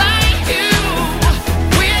gonna find you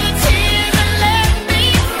with the tears and let me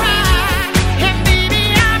cry. And baby,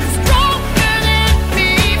 I'm stronger than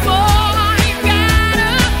before. You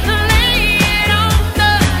gotta lay it on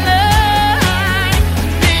the line.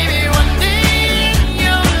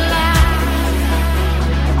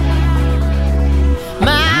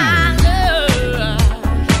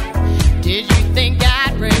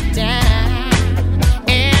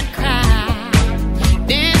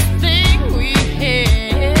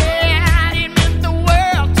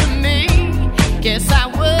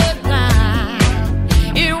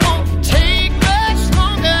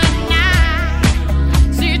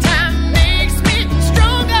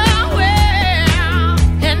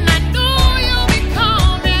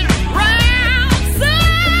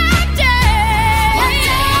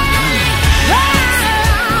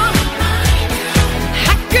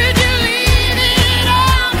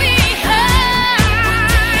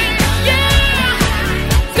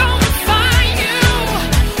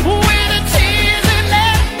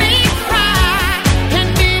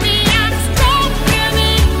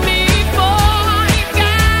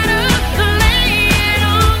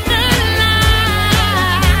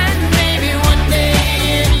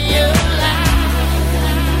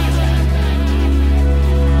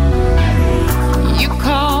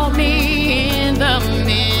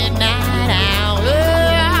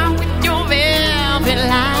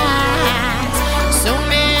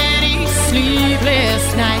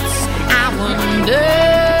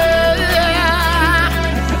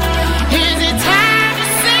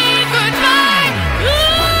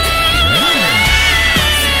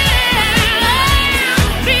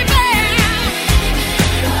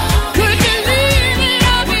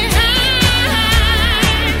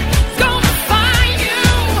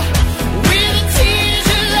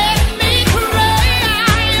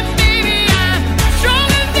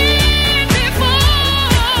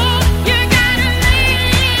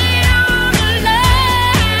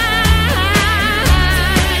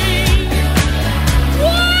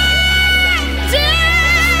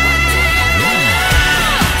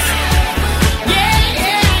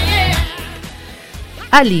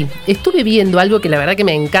 Ali, estuve viendo algo que la verdad que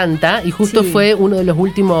me encanta y justo fue uno de los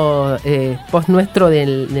últimos posts nuestro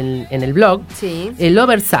en el blog, el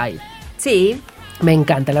oversize. Sí. Me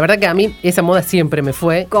encanta, la verdad que a mí esa moda siempre me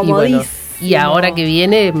fue. Comodísimo. Y ahora que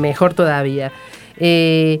viene, mejor todavía.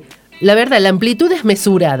 La verdad, la amplitud es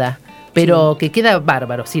mesurada, pero que queda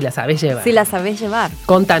bárbaro si la sabés llevar. Si la sabés llevar.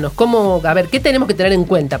 Contanos, ¿qué tenemos que tener en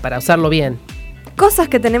cuenta para usarlo bien? Cosas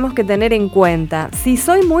que tenemos que tener en cuenta. Si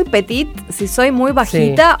soy muy petit, si soy muy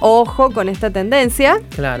bajita, ojo con esta tendencia.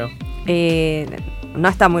 Claro. No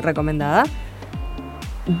está muy recomendada.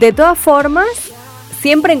 De todas formas,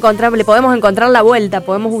 siempre le podemos encontrar la vuelta.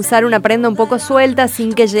 Podemos usar una prenda un poco suelta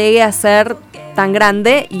sin que llegue a ser tan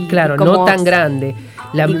grande. Claro, no tan grande.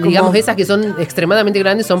 Digamos, esas que son extremadamente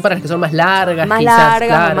grandes son para las que son más largas. Más quizás, largas,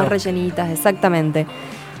 claro. más rellenitas, exactamente.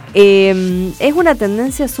 Es una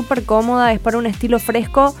tendencia súper cómoda, es para un estilo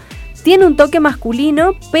fresco. Tiene un toque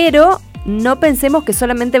masculino, pero no pensemos que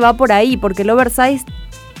solamente va por ahí, porque el oversize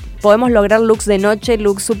podemos lograr looks de noche,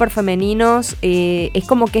 looks súper femeninos. Es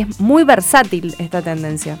como que es muy versátil esta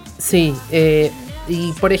tendencia. Sí,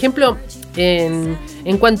 y por ejemplo,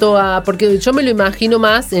 en cuanto a... Porque yo me lo imagino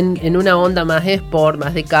más en una onda más sport,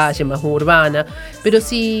 más de calle, más urbana. Pero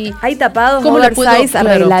si... Hay tapados oversize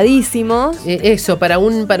arregladísimos. Eso, para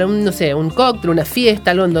un no sé, un cóctel, una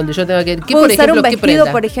fiesta, algo en donde yo tenga que... Puedo usar un vestido,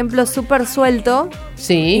 por ejemplo, súper suelto.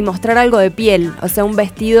 Sí. Y mostrar algo de piel. O sea, un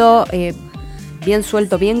vestido... bien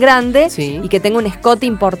suelto, bien grande, y que tenga un escote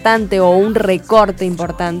importante o un recorte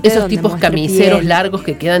importante. Esos tipos camiseros piel. Largos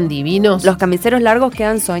que quedan divinos. Los camiseros largos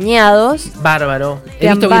quedan soñados. Bárbaro. He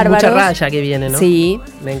visto que hay mucha raya que viene, ¿no? Sí.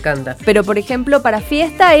 Me encanta. Pero, por ejemplo, para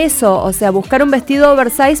fiesta eso, o sea, buscar un vestido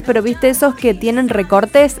oversize, pero viste esos que tienen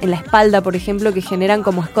recortes en la espalda, por ejemplo, que generan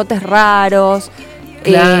como escotes raros.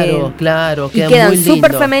 Claro. Y quedan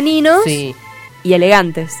súper femeninos y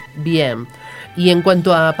elegantes. Bien. Y en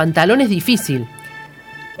cuanto a pantalón es difícil.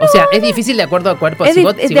 O sea, es difícil de acuerdo al cuerpo. Si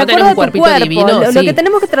vos tenés un cuerpito divino. Lo que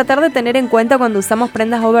tenemos que tratar de tener en cuenta cuando usamos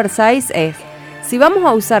prendas oversize es, si vamos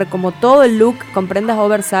a usar como todo el look con prendas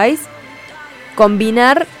oversize,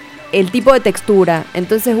 combinar el tipo de textura.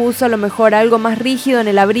 Entonces uso a lo mejor algo más rígido en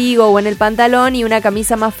el abrigo o en el pantalón y una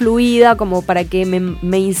camisa más fluida como para que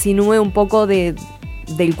me insinúe un poco del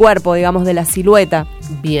cuerpo, digamos, de la silueta.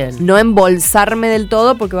 Bien. No embolsarme del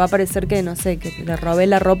todo porque va a parecer que, no sé, que le robé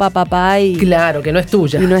la ropa a papá y... Claro, que no es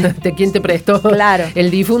tuya. Y no es... ¿Quién te prestó? Claro.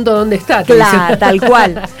 El difunto, ¿dónde está? Claro, tal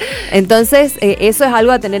cual. Entonces, eso es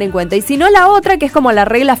algo a tener en cuenta. Y si no, la otra, que es como la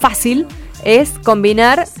regla fácil, es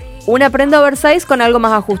combinar una prenda oversize con algo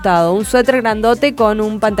más ajustado. Un suéter grandote con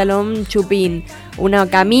un pantalón chupín. Una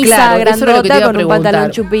camisa grandota con un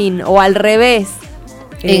pantalón chupín. O al revés.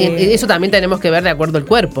 Eso también tenemos que ver de acuerdo al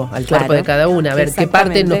cuerpo, cuerpo de cada una, a ver qué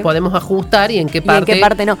parte nos podemos ajustar y en qué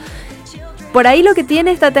parte no. Por ahí lo que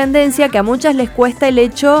tiene esta tendencia, que a muchas les cuesta el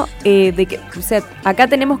hecho de que, o sea, acá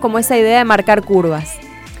tenemos como esa idea de marcar curvas.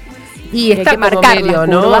 Y está hay que marcar medio, las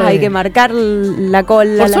 ¿no? curvas, hay que marcar la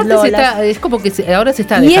cola, por las lolas. es como que ahora se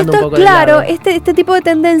está dejando un poco claro, de lado. Este tipo de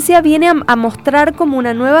tendencia viene a mostrar como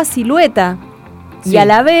una nueva silueta. Sí. Y a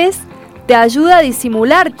la vez te ayuda a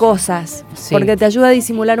disimular cosas, porque te ayuda a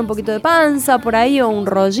disimular un poquito de panza por ahí o un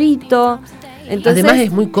rollito. Entonces, además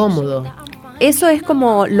es muy cómodo. Eso es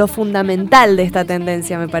como lo fundamental de esta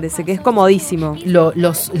tendencia, me parece, que es comodísimo.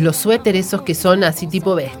 Los suéteres esos que son así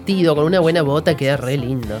tipo vestido, con una buena bota, queda re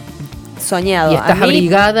lindo. Soñado. Y estás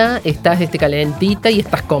abrigada, estás calentita y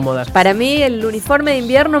estás cómoda. Para mí el uniforme de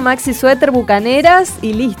invierno, maxi suéter, bucaneras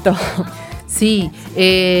y listo. Sí,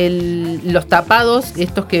 los tapados,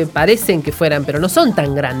 estos que parecen que fueran, pero no son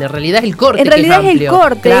tan grandes. En realidad es el corte. En realidad que es amplio. El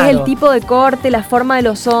corte, claro. Es el tipo de corte, la forma de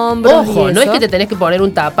los hombros. Ojo, no es que te tenés que poner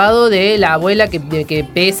un tapado de la abuela que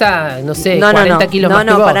pesa, no sé, 40 kilos más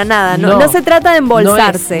que vos. No, para nada. No se trata de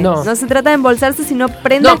embolsarse. No se trata de embolsarse, sino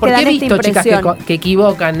prendas que dan esta impresión. He visto chicas que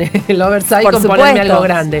equivocan el oversize con ponerme algo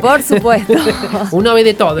grande. Por supuesto. Uno ve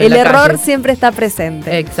de todo. El error siempre está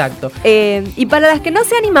presente. Exacto. Y para las que no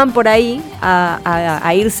se animan por ahí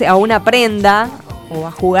a irse a una prenda o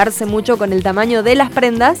a jugarse mucho con el tamaño de las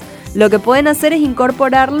prendas, lo que pueden hacer es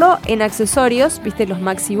incorporarlo en accesorios, viste, los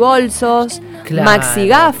maxi bolsos, maxi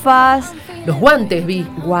gafas, los guantes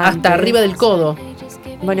hasta arriba del codo.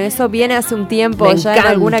 Bueno, eso viene hace un tiempo, ya en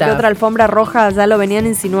alguna que otra alfombra roja ya lo venían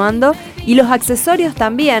insinuando. Y los accesorios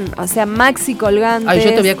también, o sea, maxi colgantes. Ay,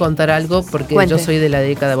 yo te voy a contar algo porque yo soy de la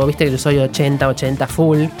década, vos viste que yo soy 80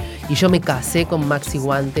 full. Y yo me casé con maxi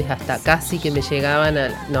guantes hasta casi que me llegaban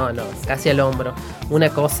casi al hombro. Una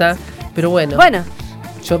cosa, pero bueno.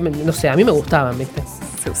 Yo no sé, a mí me gustaban, ¿viste?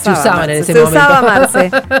 Se usaban en ese momento. Se usaba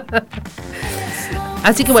Marce.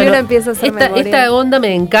 Así que Si bueno, uno empieza a hacer memoria. esta onda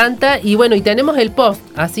me encanta. Y bueno, y tenemos el post,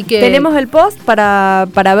 así que... Tenemos el post para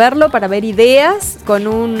verlo, para ver ideas, con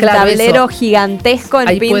un tablero gigantesco en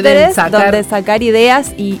Ahí Pinterest, pueden sacar- donde sacar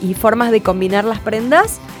ideas y formas de combinar las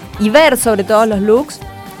prendas y ver sobre todo los looks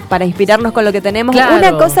para inspirarnos con lo que tenemos. Claro.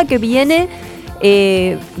 Una cosa que viene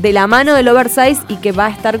de la mano del oversize y que va a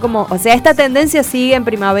estar como... O sea, esta tendencia sigue en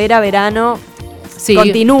primavera, verano... Sí,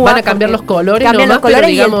 continúa. van a cambiar los colores. Cambian los nomás, pero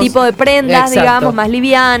colores digamos, y el tipo de prendas, exacto. digamos, más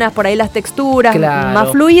livianas, por ahí las texturas Claro.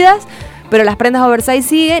 más fluidas, pero las prendas oversize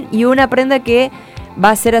siguen y una prenda que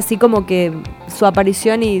va a ser así como que su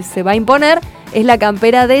aparición y se va a imponer es la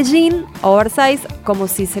campera de jean oversize, como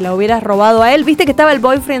si se la hubieras robado a él. Viste que estaba el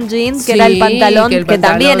boyfriend jean, que Sí, era el pantalón, que el que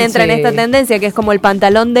también pantalón, entra en sí. esta tendencia, que es como el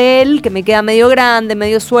pantalón de él, que me queda medio grande,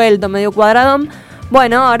 medio suelto, medio cuadradón.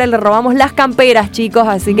 Bueno, ahora le robamos las camperas, chicos,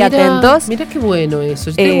 así que atentos. Mira qué bueno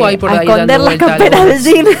eso. Yo tengo ahí por a ahí esconder dando las vuelta camperas de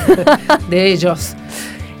algunos jean. de ellos.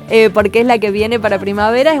 Porque es la que viene para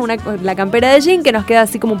primavera, es la campera de jean que nos queda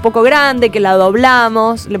así como un poco grande, que la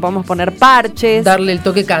doblamos, le podemos poner parches, Darle el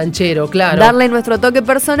toque canchero, claro. darle nuestro toque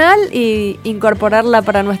personal y incorporarla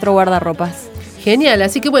para nuestro guardarropas. Genial,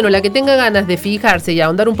 así que bueno, la que tenga ganas de fijarse y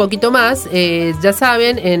ahondar un poquito más, ya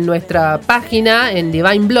saben, en nuestra página, en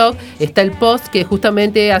Dvine Blog, está el post que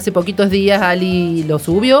justamente hace poquitos días Ali lo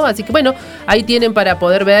subió, así que bueno, ahí tienen para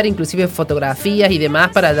poder ver inclusive fotografías y demás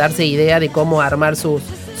para darse idea de cómo armar sus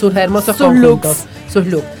hermosos Sus conjuntos, looks. sus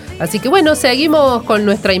looks. Así que bueno, seguimos con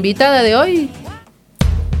nuestra invitada de hoy.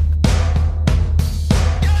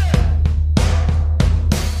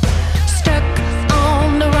 Stuck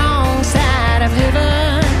on the wrong side of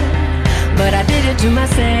heaven, but I did it to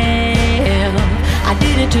myself. I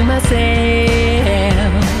did it to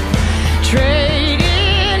myself.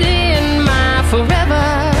 Traded in my forever,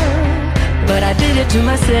 but I did it to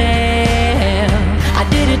myself. I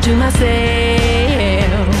did it to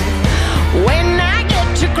myself. When I get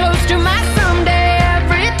too close to my someday,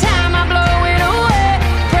 every time I blow it away,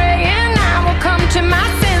 praying I will come to my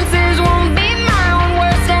senses, won't be my own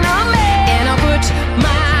worst enemy, and I'll put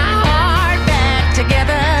my heart back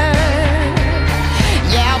together.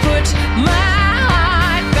 Yeah, I'll put my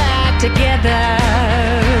heart back together.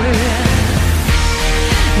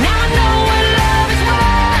 Now I know what love is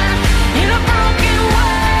worth in a broken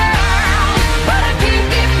world, but I can't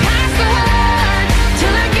get past the hurt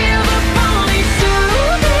till I give up on these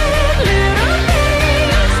stupid little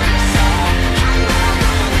things.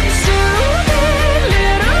 Stupid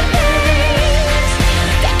little things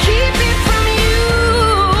that keep me from you.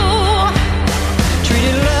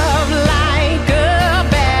 Treated love like a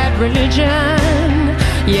bad religion.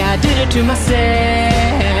 Yeah, I did it to myself.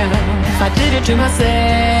 I did it to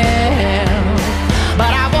myself.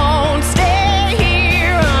 But I won't stay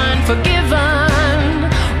here unforgiven.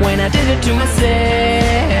 When I did it to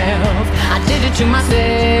myself, I did it to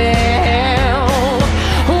myself.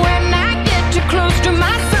 When I get too close to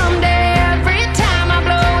my someday, every time I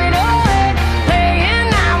blow it away, praying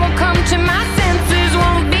I will come to my senses,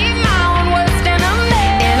 won't be my own worst enemy,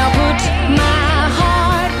 and I'll put my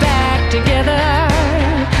heart back together.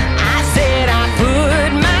 I said I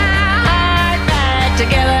put my heart back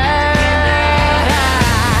together.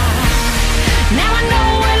 Now I know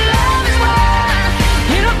what love is worth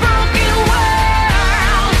in a broken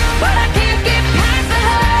world, but I can't get past the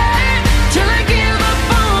hurt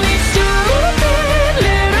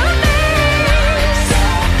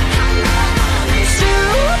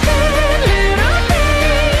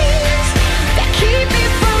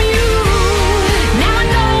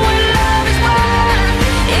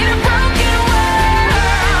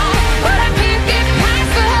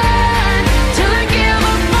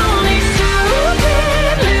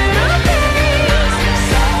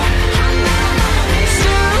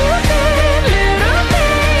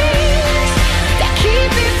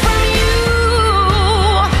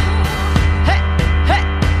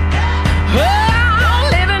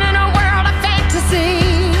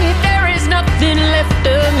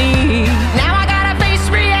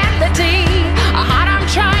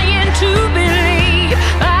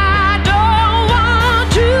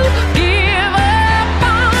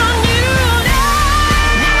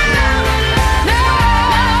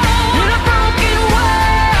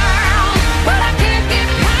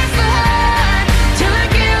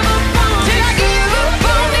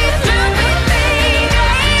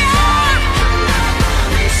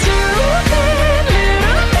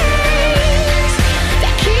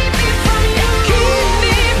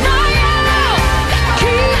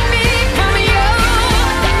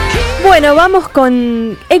Bueno, vamos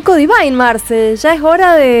con Eco Dvine, Marce. Ya es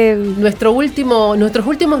hora de nuestros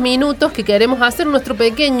últimos minutos que queremos hacer nuestro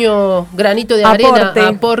pequeño granito de arena,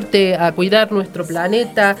 aporte a cuidar nuestro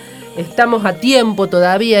planeta. Estamos a tiempo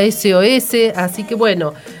todavía, SOS. Así que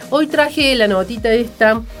bueno, hoy traje la notita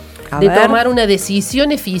esta de tomar una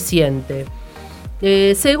decisión eficiente.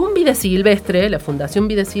 Según Vida Silvestre, la Fundación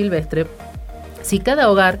Vida Silvestre, si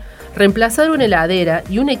cada hogar reemplazara una heladera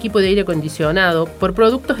y un equipo de aire acondicionado por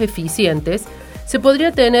productos eficientes, se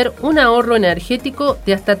podría tener un ahorro energético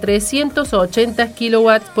de hasta 380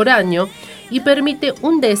 kilowatts por año y permite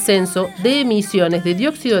un descenso de emisiones de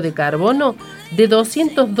dióxido de carbono de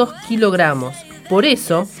 202 kilogramos. Por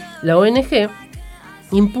eso, la ONG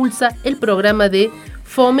impulsa el programa de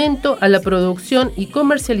fomento a la producción y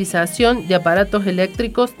comercialización de aparatos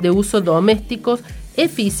eléctricos de uso domésticos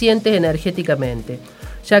eficientes energéticamente,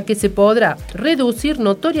 ya que se podrá reducir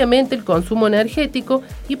notoriamente el consumo energético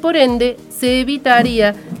y por ende se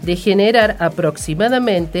evitaría de generar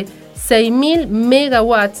aproximadamente 6.000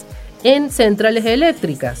 megawatts en centrales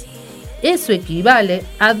eléctricas. Eso equivale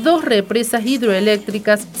a 2 represas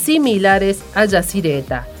hidroeléctricas similares a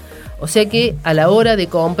Yacyretá. O sea que a la hora de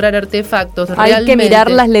comprar artefactos hay que mirar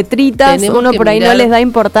las letritas, uno por ahí no les da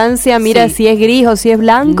importancia, mira si es gris o si es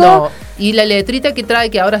blanco. No, y la letrita que trae,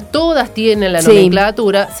 que ahora todas tienen la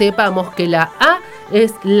nomenclatura, sepamos que la A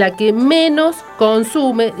es la que menos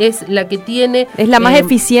consume, es la que tiene... Es la más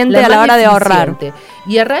eficiente a la hora de ahorrar.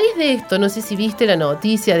 Y a raíz de esto, no sé si viste la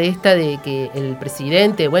noticia de esta de que el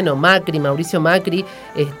presidente, Mauricio Macri,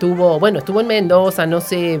 estuvo en Mendoza, no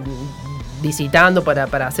sé, visitando para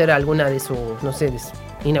hacer alguna de sus, no sé, de su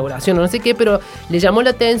inauguración o no sé qué, pero le llamó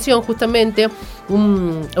la atención justamente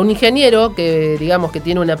un ingeniero que, digamos, que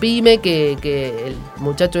tiene una pyme, que el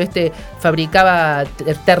muchacho fabricaba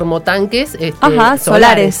termotanques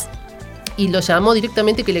solares. Y lo llamó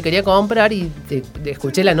directamente que le quería comprar y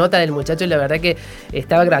escuché la nota del muchacho y la verdad que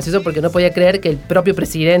estaba gracioso porque no podía creer que el propio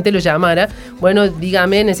presidente lo llamara. Bueno,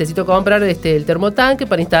 dígame, necesito comprar el termotanque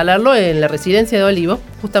para instalarlo en la residencia de Olivos,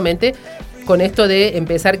 justamente con esto de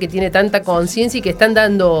empezar que tiene tanta conciencia y que están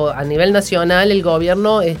dando a nivel nacional el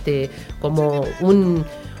gobierno como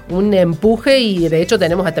un empuje, y de hecho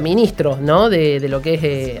tenemos hasta ministros, ¿no? de lo que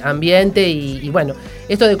es ambiente y bueno,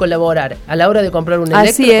 esto de colaborar a la hora de comprar un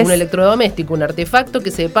electrodoméstico, un artefacto, que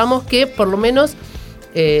sepamos que por lo menos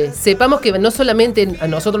sepamos que no solamente a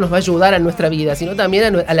nosotros nos va a ayudar a nuestra vida, sino también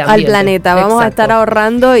al ambiente. Al planeta. Vamos a estar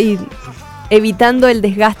ahorrando y evitando el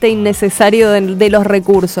desgaste innecesario de los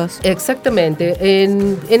recursos. Exactamente.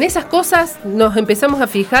 En esas cosas nos empezamos a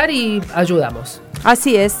fijar y ayudamos.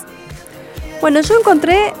 Así es. Bueno, yo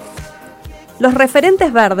encontré los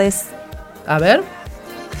referentes verdes. A ver.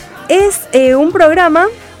 Es un programa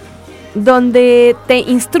donde te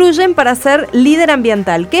instruyen para ser líder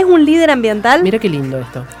ambiental. ¿Qué es un líder ambiental? Mira qué lindo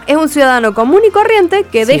esto. Es un ciudadano común y corriente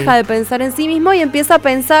que deja de pensar en sí mismo y empieza a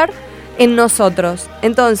pensar en nosotros.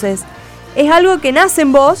 Entonces, es algo que nace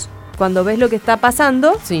en vos cuando ves lo que está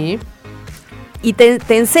pasando. Sí. Y te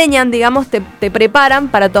enseñan, digamos, te preparan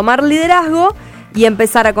para tomar liderazgo y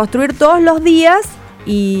empezar a construir todos los días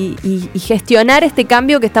y gestionar este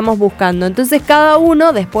cambio que estamos buscando. Entonces cada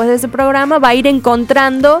uno, después de ese programa, va a ir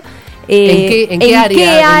encontrando en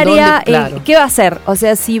qué área, qué va a hacer. O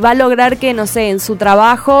sea, si va a lograr que, no sé, en su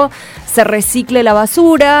trabajo se recicle la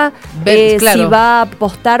basura, si va a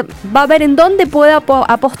apostar, va a ver en dónde puede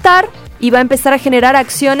apostar y va a empezar a generar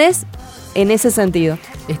acciones en ese sentido.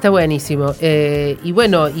 Está buenísimo. Y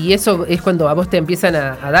bueno, y eso es cuando a vos te empiezan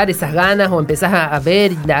a dar esas ganas o empezás a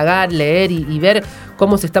ver, indagar, leer y ver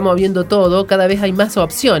cómo se está moviendo todo. Cada vez hay más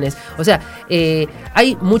opciones. O sea,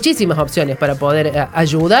 hay muchísimas opciones para poder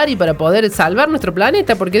ayudar y para poder salvar nuestro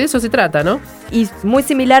planeta, porque de eso se trata, ¿no? Y muy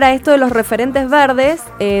similar a esto de los referentes verdes,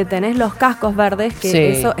 tenés los cascos verdes,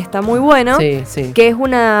 que eso está muy bueno, que es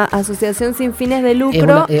una asociación sin fines de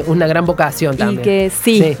lucro. Es una gran vocación también. Y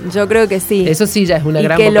que yo creo que sí. Eso sí ya es una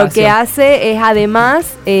gran vocación. Y que lo que hace es además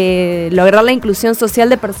lograr la inclusión social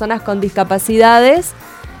de personas con discapacidades,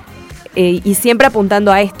 y siempre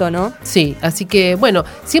apuntando a esto, ¿no? Sí, así que bueno,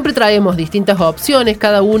 siempre traemos distintas opciones,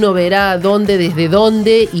 cada uno verá dónde, desde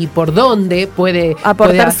dónde y por dónde puede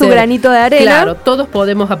aportar su granito de arena. Claro, todos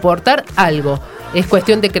podemos aportar algo. Es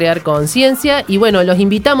cuestión de crear conciencia y bueno, los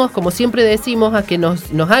invitamos, como siempre decimos, a que nos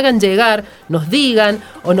hagan llegar, nos digan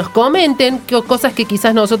o nos comenten cosas que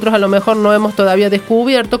quizás nosotros a lo mejor no hemos todavía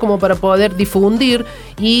descubierto, como para poder difundir.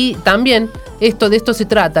 Y también de esto se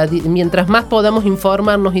trata, mientras más podamos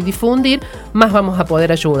informarnos y difundir, más vamos a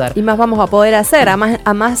poder ayudar. Y más vamos a poder hacer, a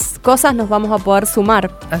más cosas nos vamos a poder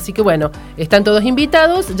sumar. Así que bueno, están todos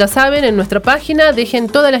invitados, ya saben, en nuestra página dejen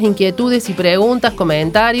todas las inquietudes y preguntas,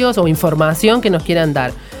 comentarios o información que nos quieran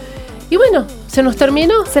dar. Y bueno, ¿se nos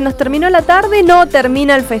terminó? Se nos terminó la tarde, no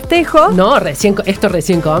termina el festejo. No, esto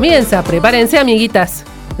recién comienza, prepárense, amiguitas.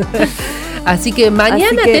 Así que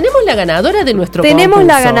mañana tenemos la ganadora de nuestro concurso. Tenemos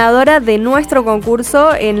la ganadora de nuestro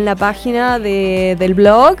concurso en la página del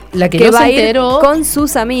blog. La que no va se enteró, a ir con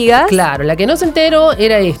sus amigas. Claro, la que no se enteró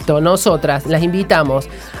era esto. Nosotras las invitamos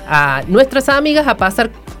a nuestras amigas a pasar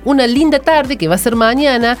una linda tarde que va a ser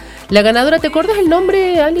mañana. La ganadora, ¿te acordás el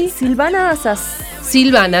nombre, Ali? Silvana,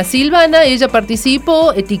 ella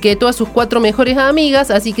participó, etiquetó a sus 4 mejores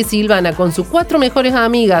amigas, así que Silvana con sus 4 mejores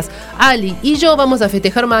amigas, Ali y yo, vamos a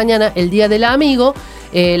festejar mañana el Día del Amigo.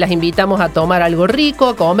 Las invitamos a tomar algo rico,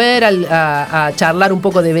 a comer, a charlar un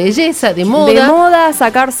poco de belleza, de moda. De moda, a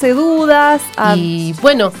sacarse dudas. Y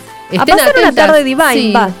bueno, a pasar atentas. Una tarde Dvine,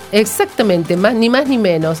 sí, va. Exactamente, ni más ni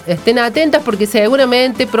menos. Estén atentas porque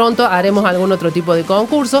seguramente pronto haremos algún otro tipo de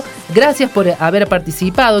concurso. Gracias por haber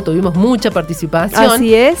participado, tuvimos mucha participación.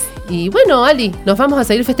 Así es. Y bueno, Ali, ¿nos vamos a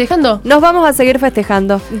seguir festejando? Nos vamos a seguir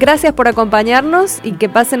festejando. Gracias por acompañarnos y que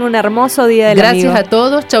pasen un hermoso Día del Amigo. Gracias a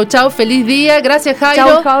todos, chau chau, feliz día. Gracias, Jairo.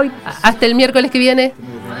 Chau, Jairo. Hasta el miércoles que viene.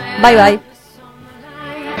 Bye, bye.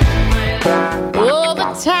 All the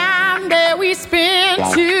time that we spend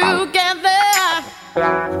together,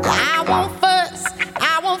 I won't fuss,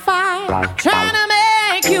 I won't fight, trying to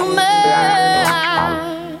make you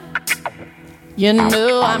mine. You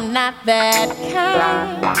know I'm not that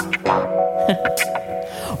kind.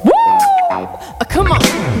 Woo! Come on.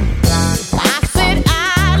 I said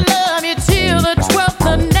I love you till the 12th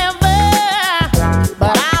of never,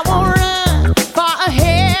 but I won't run far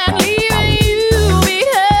ahead, leaving you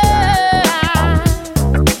behind.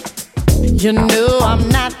 You know I'm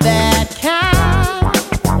not that kind,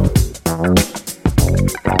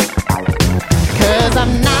 'cause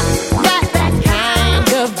I'm not that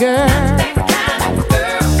kind of girl.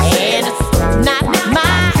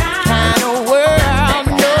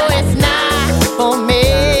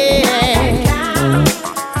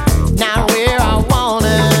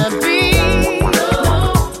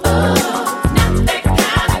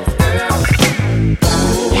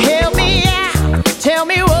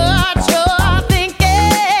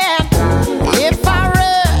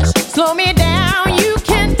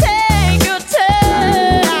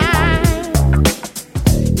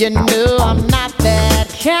 You know I'm not that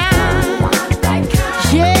kind.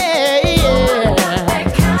 Yeah, yeah.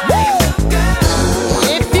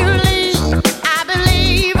 If you leave, I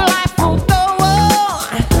believe life will go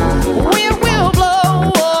on. Wind will blow,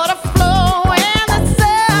 water flow, and the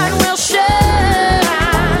sun will shine.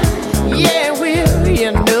 Yeah, will.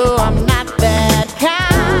 You know I'm not that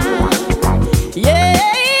kind. Yeah,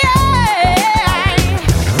 yeah.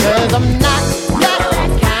 'Cause I'm not that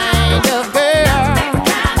kind of girl.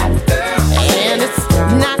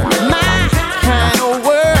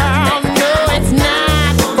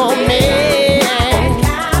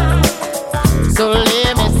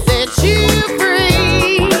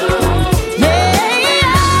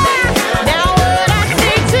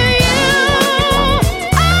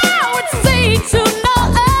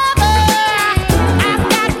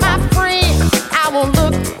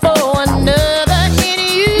 Look for another.